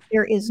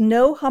 There is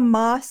no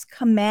Hamas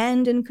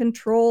command and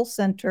control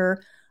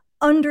center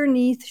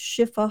underneath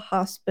Shifa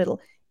Hospital.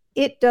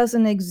 It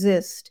doesn't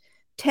exist.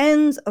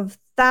 Tens of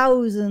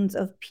thousands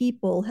of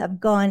people have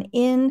gone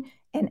in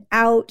and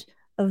out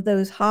of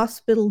those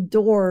hospital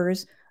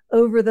doors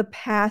over the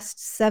past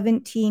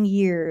 17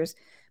 years.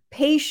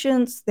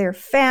 Patients, their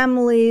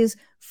families,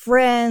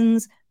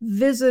 friends,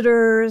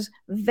 visitors,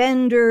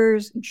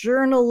 vendors,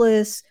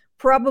 journalists,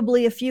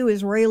 probably a few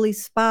Israeli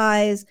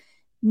spies.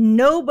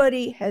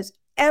 Nobody has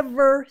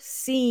ever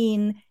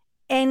seen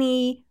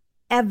any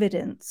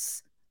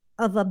evidence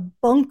of a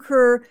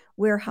bunker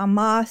where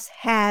Hamas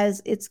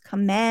has its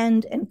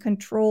command and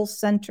control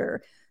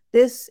center.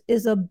 This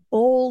is a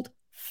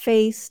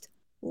bold-faced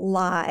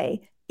lie.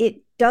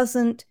 It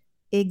doesn't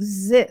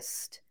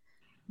exist.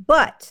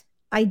 But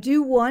I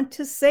do want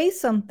to say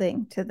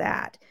something to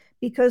that,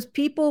 because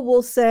people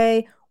will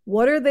say,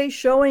 what are they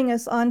showing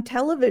us on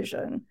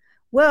television?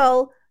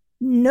 Well,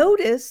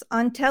 notice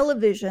on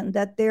television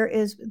that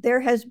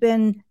there has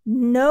been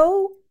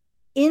no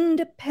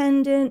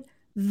independent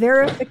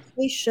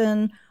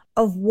verification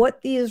of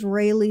what the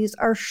Israelis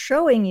are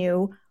showing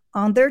you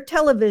on their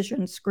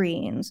television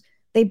screens.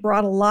 They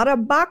brought a lot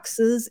of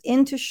boxes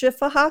into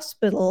Shifa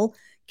Hospital,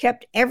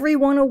 kept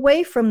everyone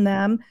away from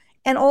them,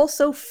 and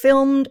also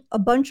filmed a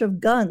bunch of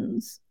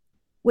guns,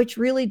 which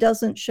really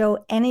doesn't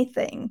show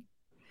anything.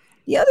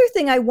 The other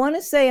thing I want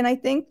to say, and I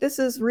think this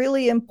is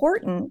really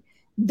important,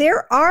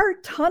 there are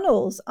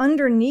tunnels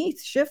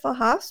underneath Shifa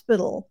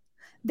Hospital.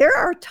 There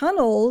are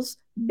tunnels,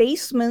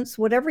 basements,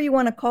 whatever you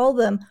want to call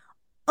them,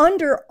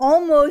 under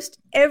almost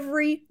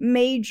every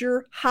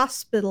major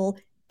hospital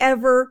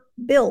ever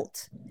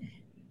built.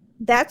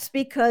 That's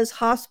because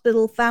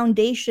hospital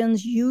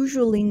foundations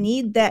usually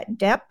need that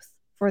depth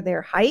for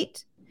their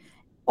height.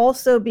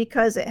 Also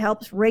because it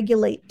helps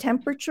regulate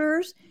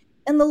temperatures.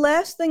 And the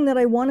last thing that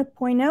I want to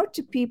point out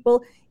to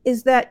people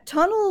is that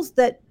tunnels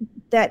that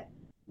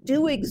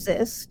do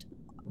exist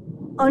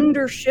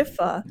under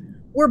Shifa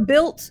were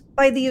built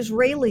by the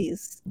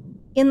Israelis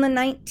in the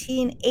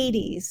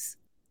 1980s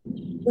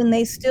when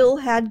they still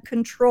had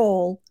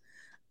control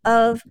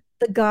of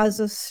the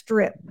Gaza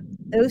Strip.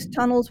 Those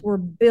tunnels were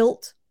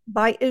built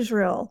by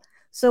Israel.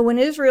 So when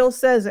Israel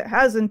says it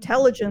has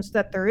intelligence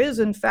that there is,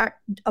 in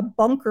fact, a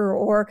bunker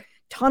or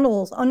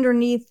tunnels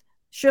underneath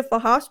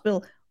Shifa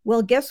Hospital,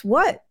 well, guess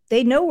what?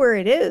 They know where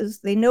it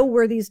is. They know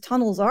where these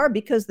tunnels are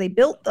because they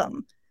built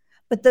them.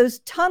 But those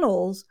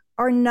tunnels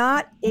are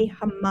not a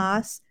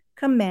Hamas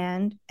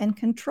command and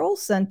control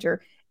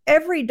center.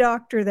 Every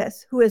doctor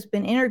who has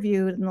been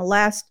interviewed in the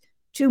last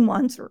 2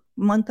 months or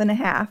month and a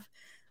half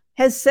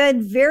has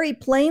said very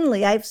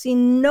plainly, I've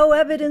seen no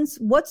evidence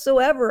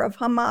whatsoever of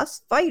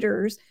Hamas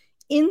fighters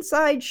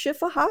inside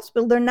Shifa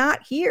Hospital. They're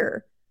not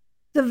here.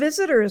 The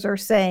visitors are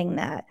saying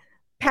that.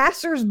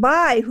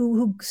 Passers-by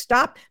who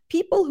stop,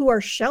 people who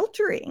are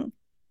sheltering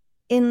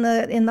in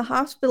the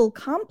hospital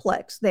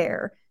complex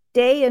there,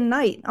 day and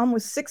night,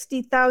 almost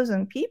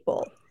 60,000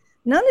 people.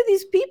 None of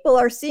these people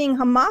are seeing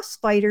Hamas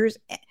fighters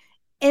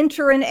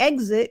enter and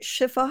exit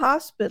Shifa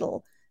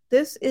Hospital.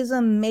 This is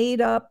a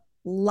made-up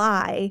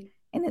lie,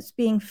 and it's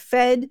being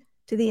fed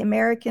to the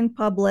American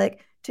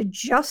public to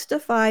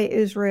justify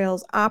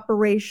Israel's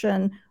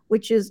operation,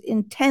 which is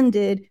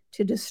intended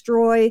to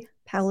destroy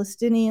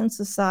Palestinian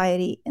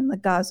society in the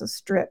Gaza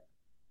Strip.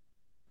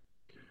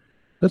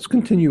 Let's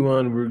continue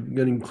on. We're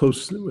getting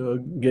close,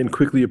 again,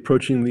 quickly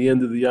approaching the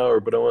end of the hour,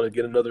 but I want to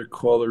get another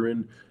caller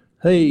in.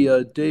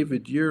 Hey,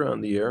 David, you're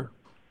on the air.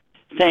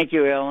 Thank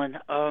you, Alan.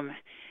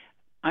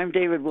 I'm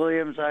David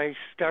Williams. I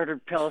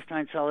started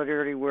Palestine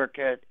Solidarity work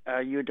at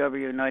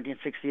UW in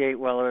 1968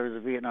 while I was a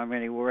Vietnam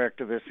anti-war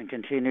activist, and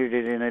continued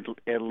it in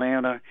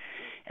Atlanta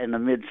in the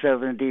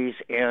mid-'70s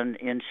and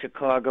in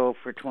Chicago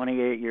for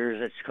 28 years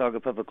at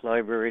Chicago Public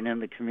Library and in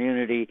the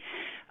community.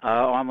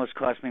 Almost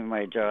cost me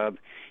my job.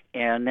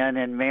 And then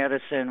in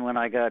Madison, when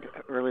I got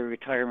early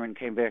retirement,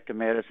 came back to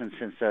Madison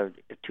since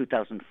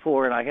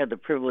 2004, and I had the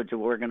privilege of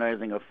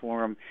organizing a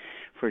forum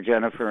for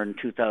Jennifer in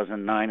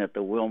 2009 at the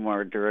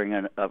Wilmar during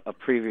a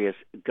previous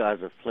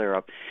Gaza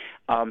flare-up.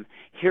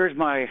 Here's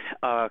my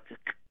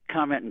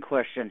comment and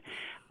question.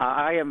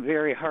 I am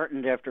very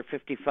heartened after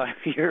 55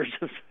 years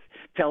of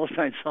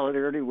Palestine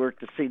solidarity work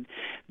to see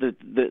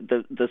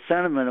the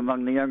sentiment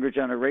among the younger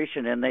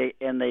generation, and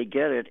they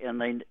get it,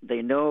 and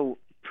they know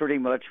pretty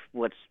much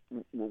what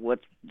the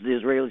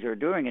Israelis are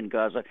doing in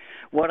Gaza.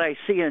 What I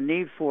see a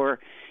need for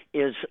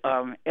is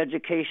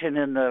education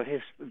in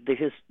the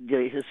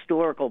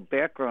historical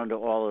background to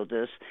all of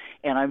this,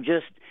 and I'm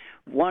just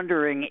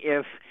wondering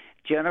if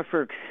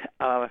Jennifer,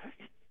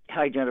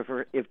 hi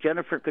Jennifer, if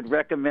Jennifer could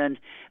recommend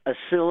a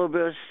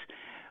syllabus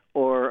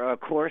or a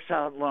course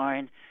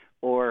outline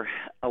or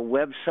a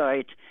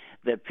website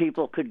that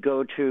people could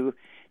go to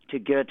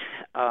get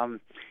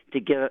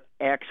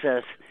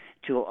access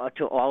to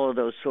all of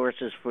those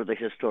sources for the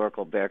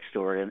historical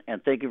backstory.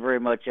 And thank you very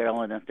much,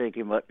 Alan, and thank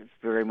you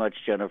very much,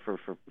 Jennifer,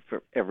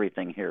 for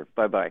everything here.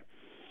 Bye-bye.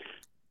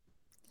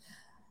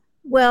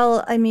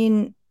 Well, I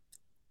mean,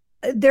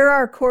 there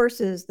are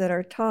courses that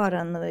are taught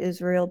on the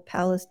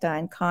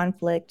Israel-Palestine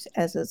conflict,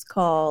 as it's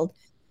called,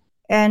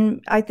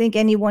 and I think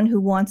anyone who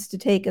wants to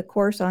take a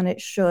course on it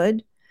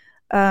should.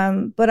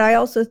 But I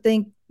also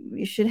think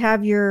you should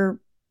have your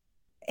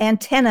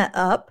antenna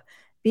up,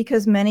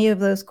 because many of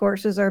those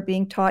courses are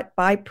being taught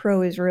by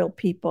pro-Israel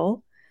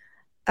people.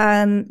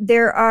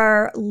 There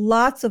are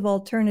lots of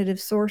alternative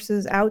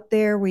sources out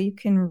there where you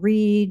can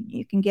read,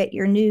 you can get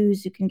your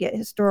news, you can get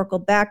historical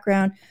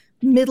background.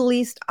 Middle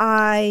East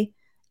Eye,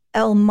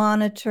 El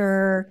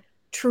Monitor,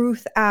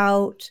 Truth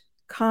Out,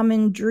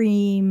 Common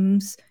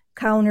Dreams,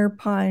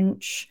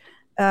 Counterpunch.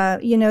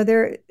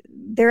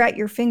 They're at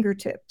your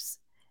fingertips.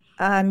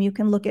 You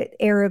can look at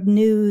Arab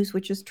News,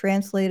 which is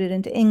translated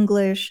into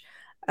English.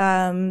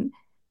 I'm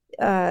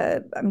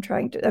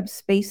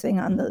spacing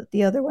on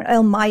the other one.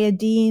 El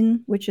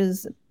Mayadeen, which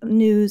is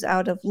news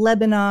out of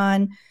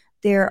Lebanon.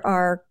 There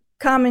are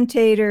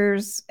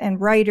commentators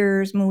and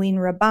writers, Muin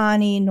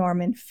Rabbani,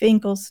 Norman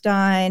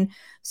Finkelstein,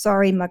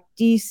 Sari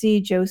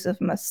Makdisi, Joseph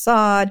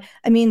Massad.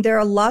 I mean, there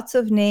are lots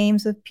of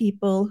names of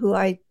people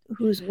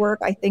whose work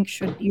I think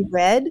should be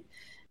read.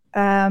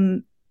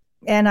 And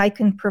I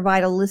can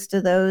provide a list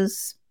of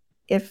those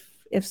if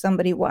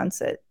somebody wants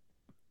it.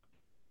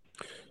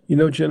 You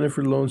know,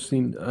 Jennifer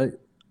Loewenstein, I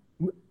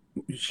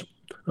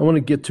want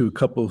to get to a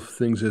couple of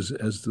things as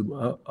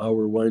the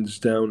hour winds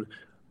down.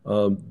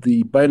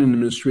 The Biden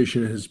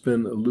administration has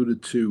been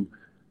alluded to.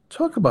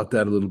 Talk about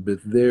that a little bit.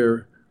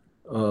 There,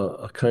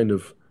 a kind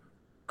of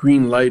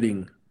green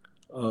lighting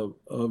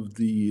of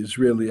the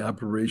Israeli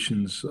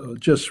operations.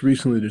 Just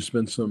recently, there's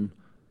been some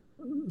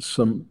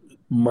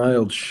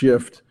mild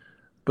shift,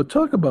 but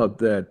talk about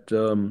that.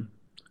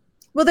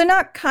 Well, they're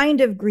not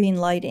kind of green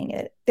lighting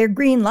it. They're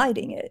green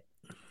lighting it.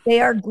 They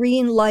are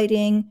green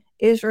lighting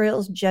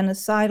Israel's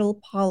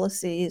genocidal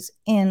policies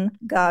in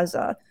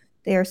Gaza.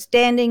 They are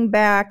standing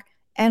back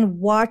and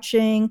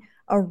watching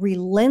a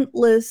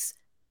relentless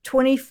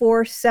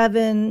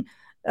 24/7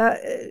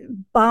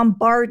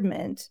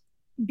 bombardment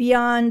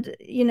beyond,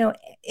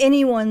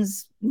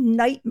 anyone's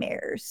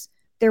nightmares.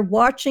 They're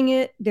watching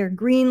it, they're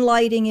green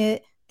lighting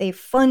it, they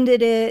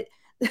funded it.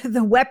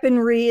 The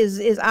weaponry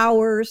is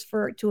ours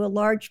to a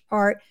large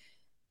part.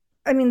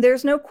 I mean,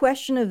 there's no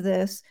question of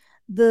this.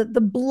 The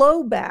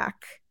blowback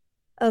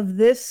of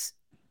this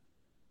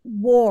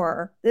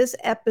war, this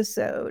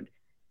episode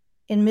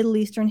in Middle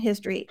Eastern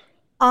history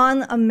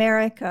on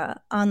America,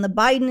 on the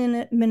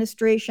Biden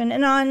administration,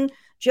 and on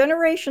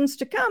generations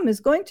to come is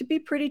going to be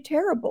pretty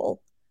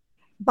terrible.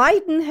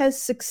 Biden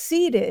has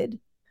succeeded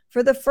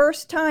for the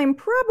first time,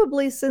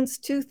 probably since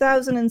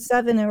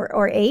 2007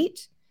 or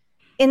 8,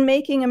 in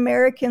making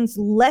Americans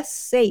less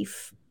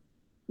safe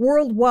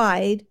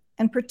worldwide,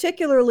 and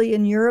particularly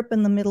in Europe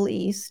and the Middle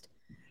East,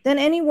 than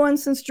anyone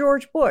since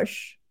George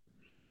Bush.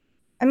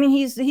 I mean,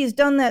 he's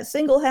done that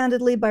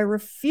single-handedly by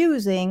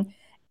refusing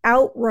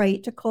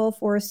outright to call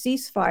for a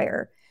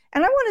ceasefire.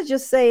 And I want to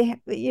just say,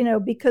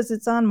 because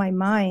it's on my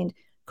mind,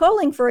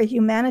 calling for a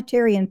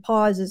humanitarian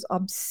pause is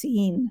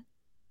obscene.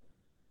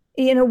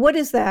 What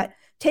is that?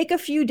 Take a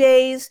few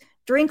days,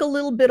 drink a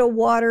little bit of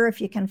water if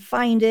you can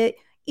find it,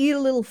 eat a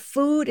little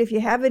food if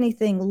you have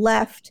anything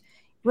left,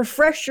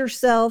 refresh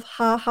yourself,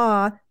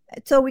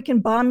 until we can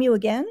bomb you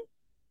again.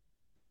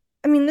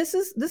 I mean, this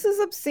is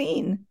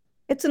obscene.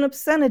 It's an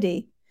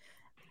obscenity.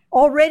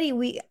 Already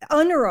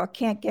UNRWA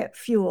can't get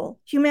fuel.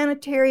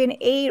 Humanitarian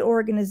aid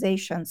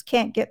organizations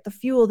can't get the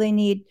fuel they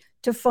need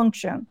to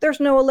function. There's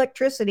no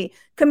electricity.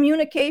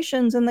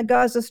 Communications in the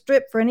Gaza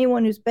Strip, for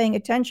anyone who's paying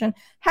attention,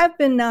 have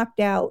been knocked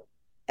out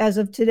as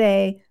of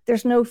today.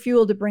 There's no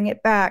fuel to bring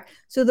it back.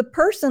 So the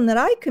person that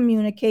I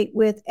communicate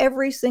with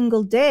every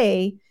single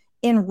day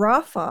in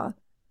Rafah,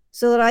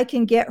 so that I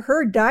can get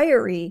her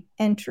diary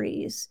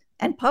entries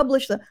and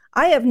publish them,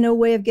 I have no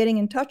way of getting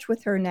in touch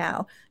with her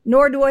now,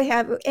 nor do I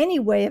have any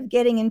way of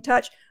getting in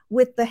touch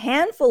with the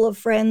handful of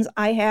friends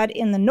I had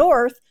in the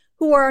north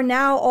who are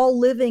now all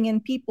living in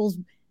people's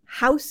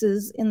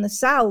houses in the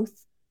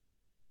south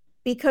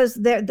because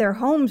their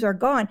homes are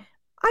gone.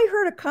 I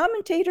heard a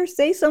commentator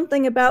say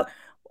something about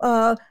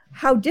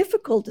how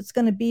difficult it's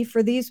going to be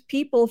for these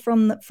people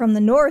from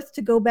the north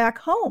to go back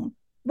home.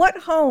 What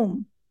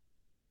home?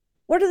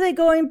 What are they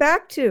going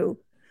back to?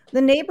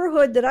 The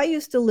neighborhood that I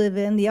used to live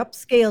in, the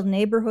upscale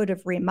neighborhood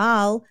of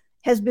Rimal,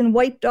 has been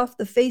wiped off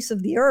the face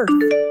of the earth.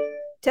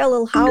 Tel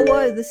El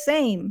Hawa, the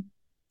same.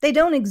 They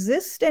don't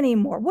exist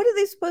anymore. What are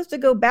they supposed to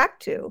go back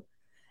to?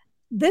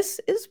 This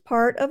is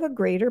part of a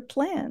greater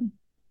plan.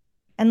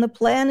 And the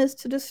plan is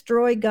to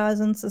destroy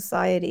Gazan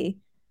society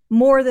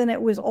more than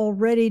it was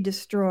already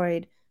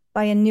destroyed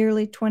by a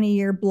nearly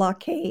 20-year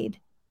blockade.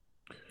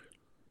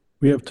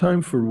 We have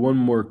time for one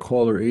more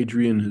caller.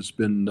 Adrian has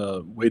been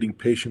waiting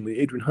patiently.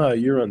 Adrian, hi,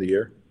 you're on the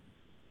air.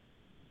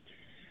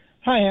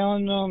 Hi,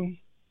 Alan.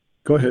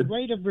 Go ahead. The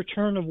right of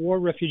return of war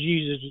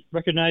refugees is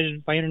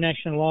recognized by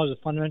international law as a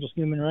fundamental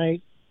human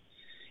right.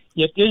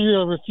 Yet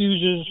Israel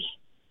refuses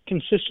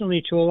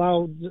consistently to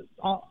allow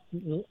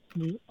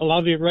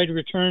the right of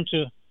return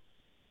to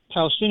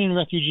Palestinian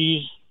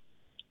refugees,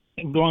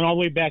 going all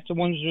the way back to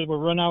ones that were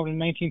run out in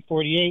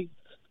 1948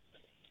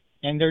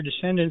 and their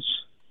descendants.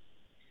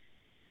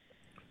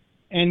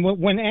 And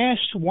when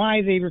asked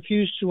why they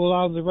refused to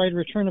allow the right of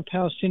return of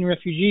Palestinian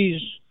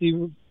refugees,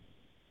 the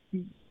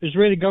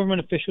Israeli government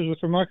officials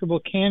with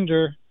remarkable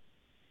candor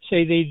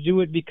say they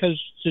do it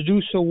because to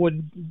do so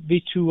would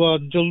be to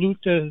dilute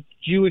the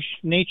Jewish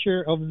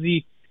nature of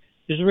the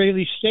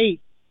Israeli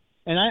state.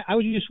 And I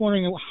was just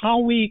wondering how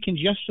we can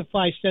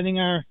justify sending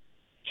our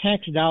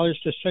tax dollars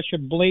to such a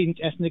blatant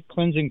ethnic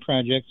cleansing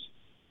project.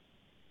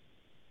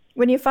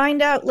 When you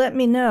find out, let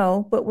me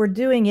know, but we're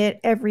doing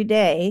it every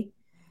day.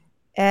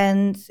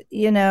 And,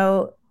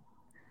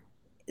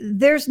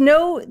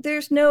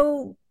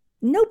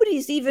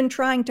 nobody's even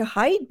trying to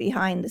hide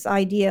behind this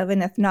idea of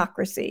an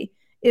ethnocracy.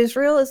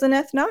 Israel is an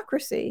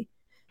ethnocracy.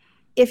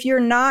 If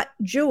you're not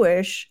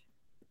Jewish,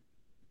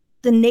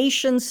 the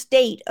nation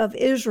state of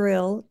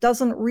Israel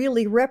doesn't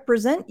really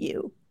represent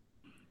you.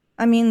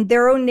 I mean,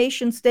 their own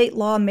nation state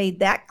law made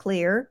that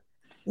clear.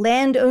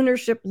 Land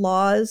ownership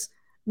laws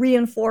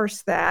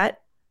reinforce that.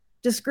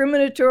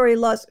 Discriminatory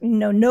laws,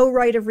 no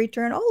right of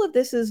return. All of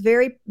this is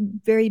very,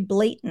 very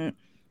blatant.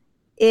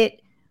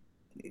 It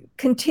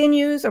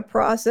continues a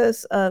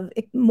process of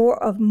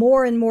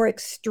more and more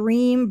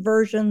extreme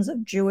versions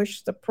of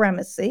Jewish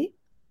supremacy.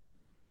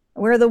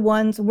 We're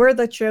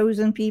the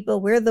chosen people.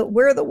 We're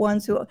the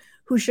ones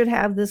who should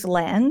have this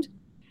land,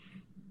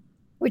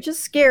 which is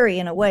scary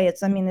in a way.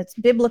 It's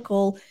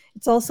biblical.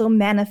 It's also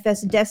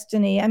manifest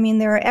destiny. I mean,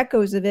 there are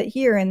echoes of it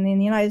here in the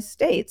United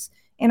States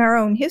in our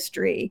own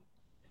history.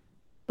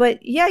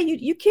 But yeah,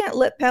 you can't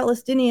let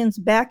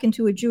Palestinians back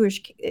into a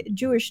Jewish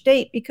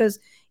state because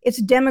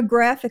it's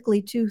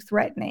demographically too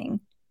threatening.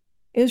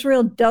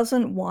 Israel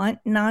doesn't want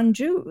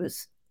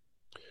non-Jews.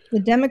 The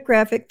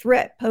demographic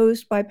threat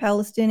posed by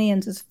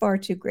Palestinians is far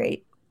too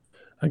great.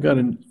 I got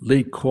a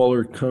late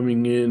caller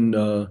coming in.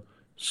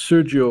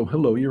 Sergio,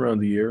 hello, you're on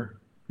the air.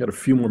 Got a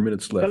few more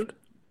minutes left.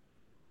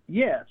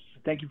 Yes,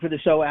 thank you for the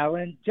show,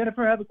 Alan.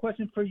 Jennifer, I have a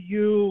question for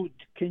you.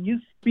 Can you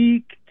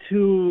speak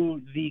to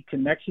the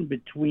connection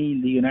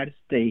between the United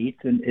States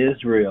and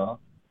Israel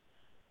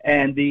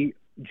and the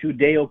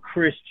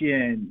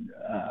Judeo-Christian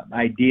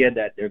idea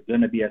that there's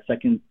going to be a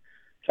second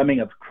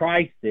coming of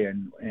Christ there,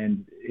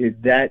 and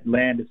that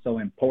land is so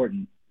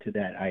important to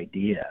that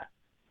idea?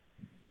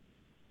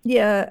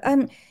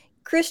 Yeah,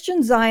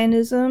 Christian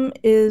Zionism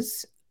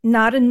is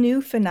not a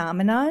new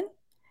phenomenon.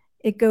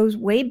 It goes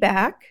way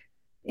back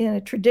in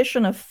a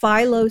tradition of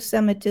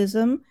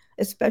philo-Semitism,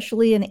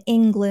 especially in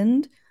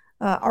England.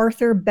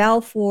 Arthur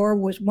Balfour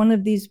was one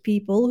of these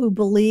people who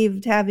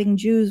believed having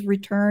Jews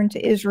return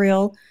to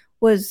Israel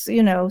was,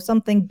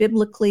 something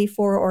biblically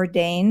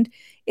foreordained.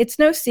 It's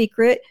no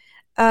secret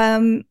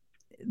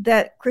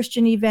that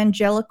Christian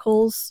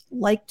evangelicals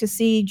like to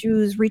see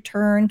Jews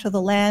return to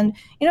the land.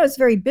 It's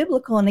very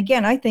biblical. And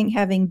again, I think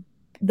having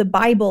the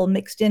Bible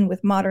mixed in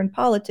with modern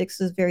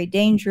politics is very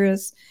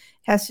dangerous.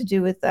 Has to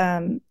do with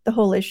the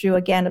whole issue,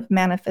 again, of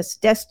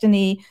manifest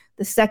destiny,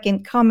 the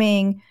second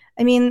coming.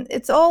 I mean,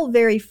 it's all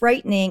very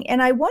frightening.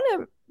 And I want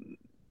to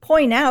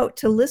point out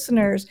to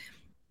listeners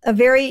a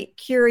very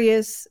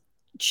curious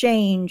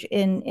change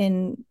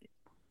in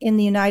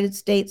the United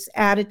States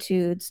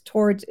attitudes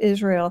towards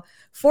Israel.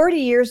 40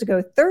 years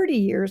ago, 30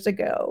 years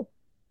ago,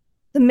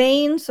 the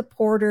main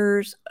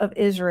supporters of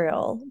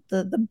Israel,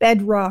 the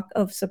bedrock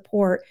of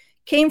support,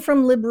 came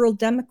from liberal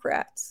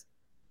Democrats.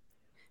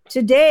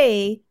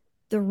 Today,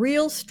 the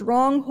real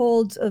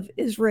strongholds of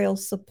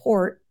Israel's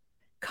support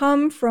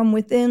come from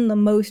within the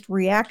most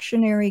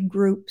reactionary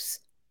groups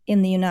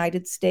in the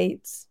United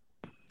States.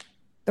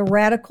 The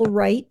radical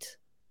right,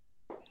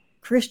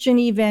 Christian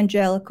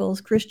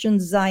evangelicals, Christian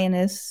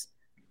Zionists,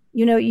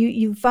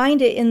 you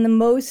find it in the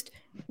most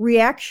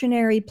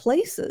reactionary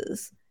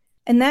places.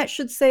 And that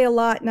should say a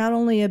lot, not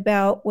only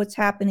about what's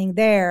happening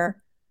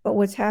there, but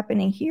what's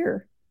happening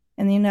here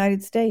in the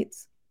United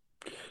States.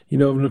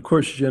 And of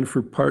course,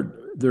 Jennifer,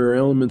 there are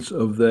elements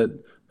of that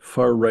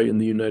far right in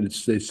the United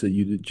States that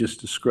you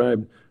just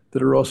described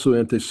that are also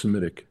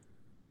anti-Semitic,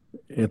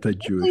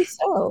 anti-Jewish.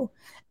 So,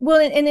 well,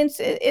 and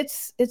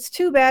it's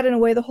too bad in a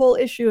way. The whole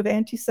issue of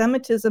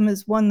anti-Semitism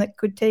is one that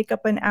could take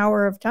up an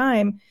hour of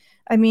time.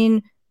 I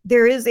mean,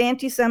 there is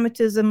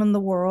anti-Semitism in the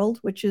world,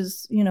 which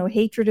is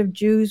hatred of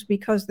Jews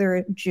because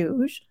they're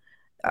Jews,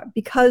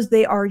 because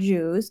they are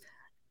Jews.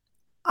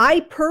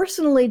 I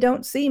personally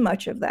don't see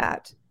much of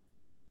that.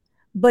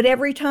 But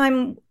every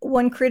time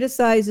one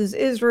criticizes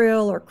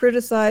Israel or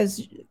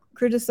criticizes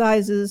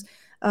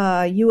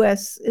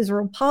U.S.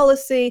 Israel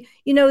policy,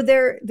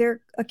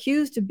 they're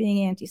accused of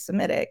being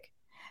anti-Semitic,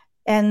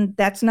 and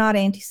that's not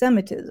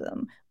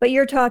anti-Semitism. But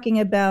you're talking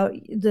about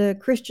the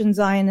Christian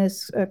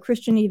Zionists,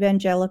 Christian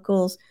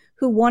evangelicals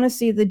who want to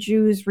see the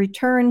Jews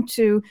return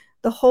to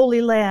the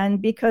Holy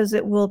Land because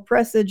it will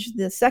presage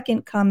the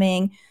second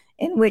coming,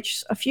 in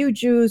which a few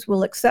Jews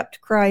will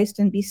accept Christ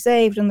and be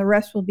saved, and the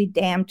rest will be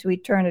damned to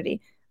eternity.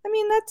 I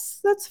mean,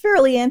 that's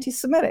fairly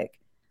anti-Semitic.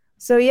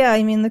 So yeah,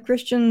 I mean, the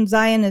Christian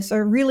Zionists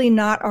are really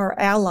not our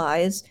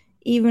allies,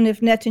 even if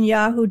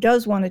Netanyahu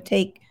does want to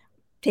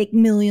take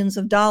millions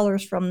of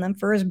dollars from them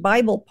for his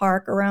Bible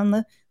park around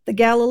the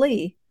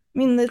Galilee. I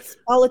mean, this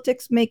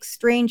politics makes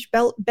strange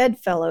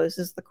bedfellows,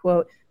 is the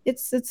quote.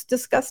 It's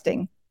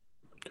disgusting.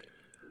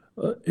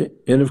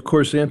 And of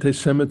course,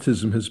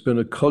 anti-Semitism has been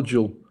a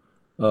cudgel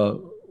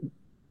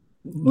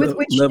with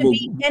which to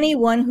beat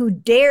anyone who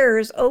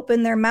dares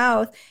open their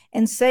mouth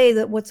and say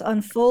that what's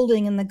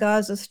unfolding in the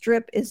Gaza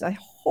Strip is a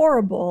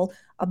horrible,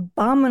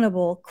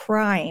 abominable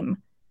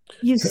crime.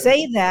 You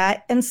say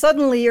that, and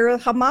suddenly you're a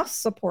Hamas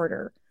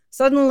supporter.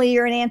 Suddenly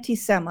you're an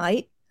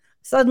anti-Semite.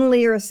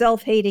 Suddenly you're a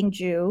self-hating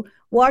Jew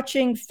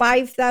watching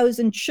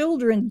 5,000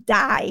 children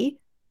die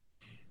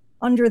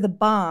under the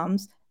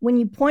bombs. When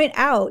you point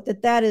out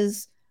that that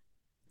is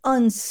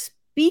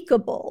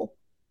unspeakable,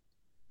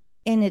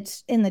 and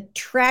it's in the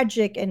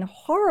tragic and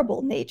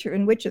horrible nature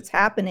in which it's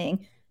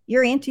happening,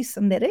 you're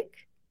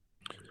anti-Semitic?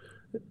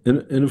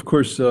 And of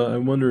course, I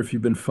wonder if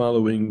you've been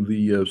following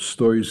the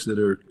stories that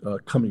are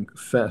coming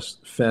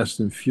fast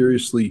and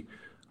furiously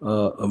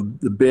of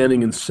the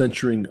banning and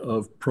censoring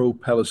of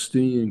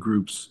pro-Palestinian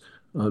groups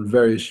on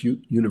various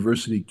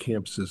university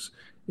campuses,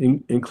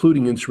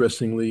 including,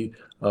 interestingly,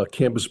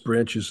 campus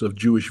branches of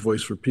Jewish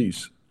Voice for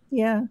Peace.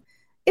 Yeah,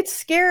 it's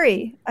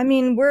scary. I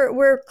mean,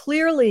 we're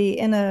clearly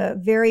in a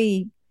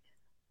very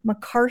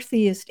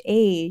McCarthyist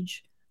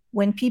age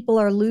when people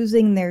are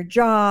losing their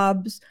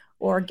jobs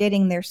or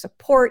getting their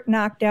support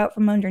knocked out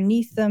from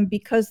underneath them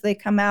because they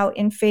come out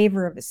in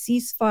favor of a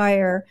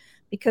ceasefire,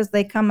 because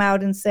they come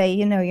out and say,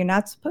 you're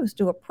not supposed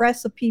to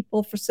oppress a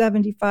people for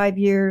 75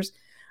 years.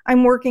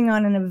 I'm working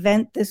on an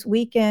event this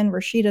weekend.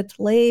 Rashida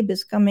Tlaib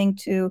is coming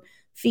to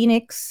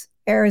Phoenix,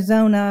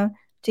 Arizona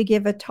to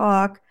give a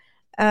talk.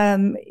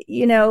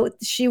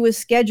 She was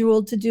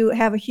scheduled to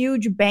have a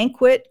huge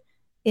banquet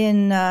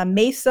in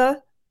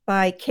Mesa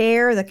by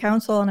CARE, the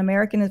Council on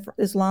American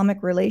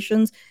Islamic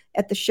Relations,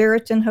 at the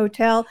Sheraton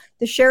Hotel.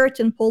 The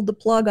Sheraton pulled the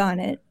plug on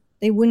it.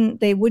 They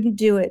wouldn't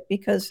do it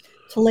because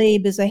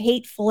Tlaib is a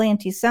hateful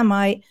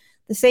anti-Semite.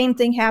 The same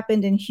thing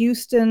happened in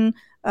Houston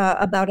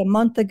about a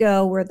month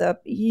ago, where the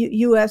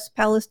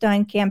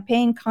U.S.-Palestine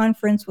Campaign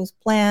Conference was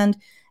planned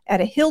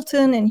at a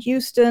Hilton in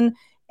Houston,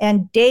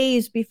 and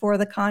days before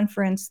the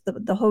conference,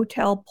 the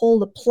hotel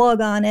pulled a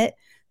plug on it,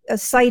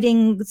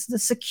 citing the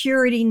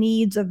security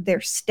needs of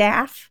their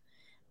staff.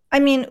 I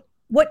mean,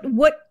 what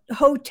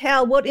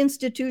hotel, what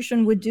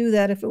institution would do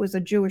that if it was a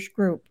Jewish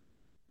group?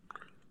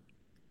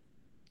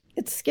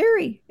 It's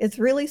scary. It's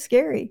really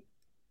scary.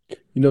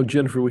 You know,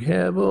 Jennifer, we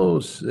have,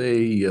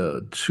 say,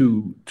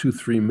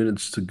 3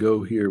 minutes to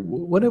go here.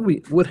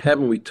 What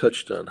haven't we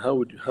touched on? How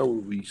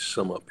would we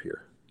sum up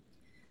here?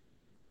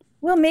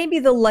 Well, maybe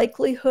the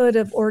likelihood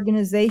of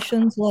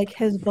organizations like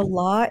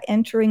Hezbollah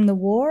entering the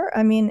war.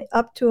 I mean,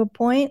 up to a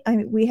point,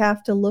 we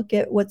have to look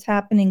at what's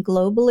happening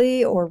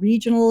globally or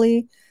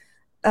regionally.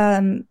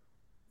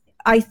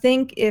 I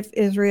think if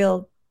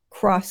Israel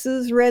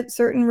crosses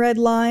certain red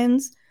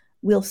lines,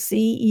 we'll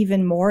see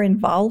even more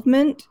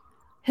involvement.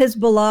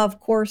 Hezbollah, of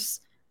course,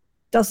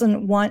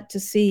 doesn't want to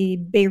see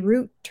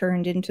Beirut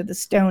turned into the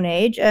Stone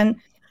Age. And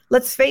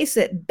let's face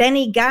it,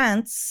 Benny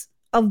Gantz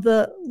of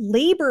the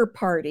Labor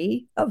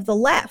Party of the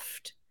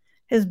left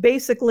has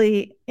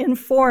basically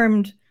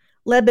informed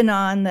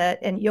Lebanon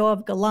and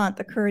Yoav Gallant,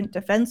 the current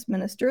defense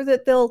minister,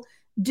 that they'll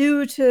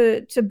do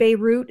to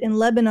Beirut and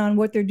Lebanon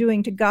what they're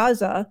doing to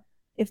Gaza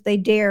if they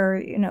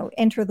dare,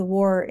 enter the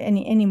war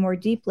any more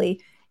deeply.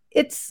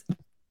 It's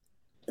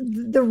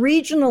the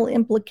regional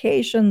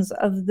implications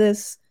of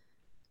this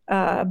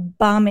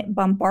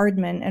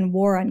bombardment and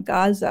war on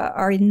Gaza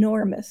are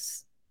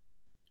enormous.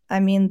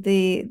 I mean,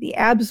 the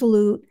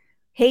absolute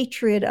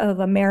hatred of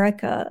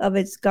America, of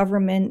its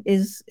government,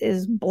 is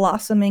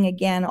blossoming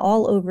again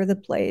all over the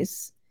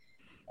place,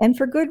 and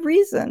for good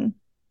reason.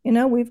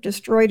 We've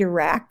destroyed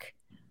Iraq,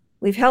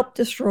 we've helped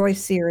destroy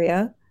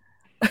Syria.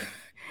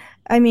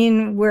 I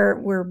mean,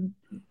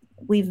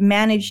 we've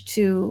managed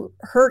to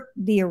hurt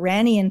the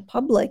Iranian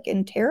public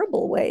in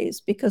terrible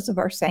ways because of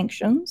our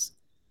sanctions.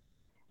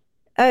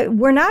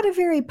 We're not a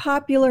very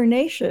popular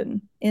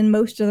nation in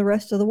most of the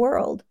rest of the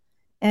world,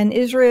 and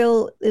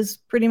Israel is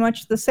pretty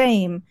much the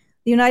same.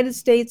 The United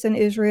States and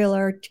Israel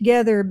are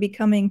together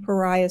becoming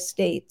pariah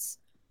states,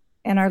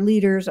 and our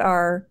leaders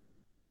are,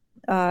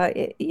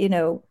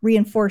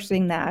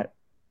 reinforcing that.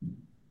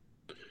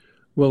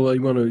 Well, I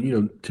want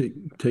to,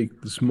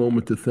 take this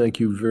moment to thank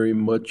you very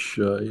much.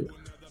 I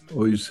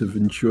always have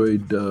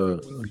enjoyed,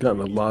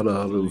 gotten a lot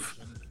out of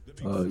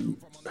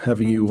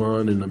having you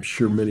on, and I'm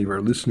sure many of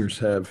our listeners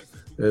have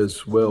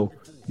as well.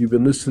 You've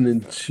been listening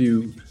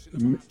to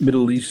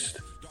Middle East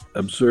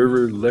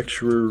observer,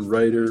 lecturer,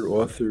 writer,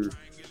 author,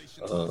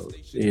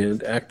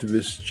 and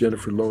activist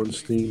Jennifer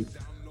Loewenstein.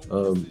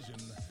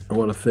 I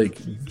want to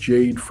thank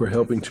Jade for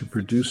helping to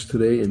produce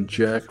today and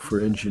Jack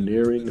for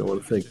engineering. I want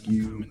to thank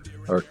you,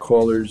 our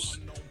callers,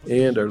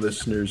 and our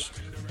listeners.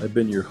 I've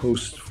been your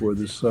host for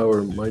this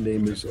hour. My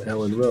name is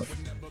Alan Ruff,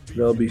 and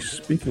I'll be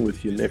speaking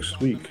with you next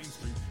week.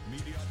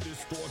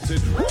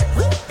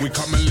 We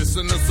come and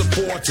listen and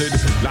support it.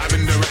 Live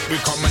and direct, we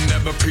come and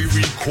never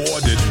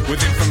pre-recorded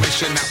with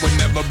information that will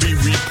never be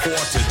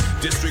reported.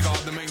 Disregard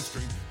the main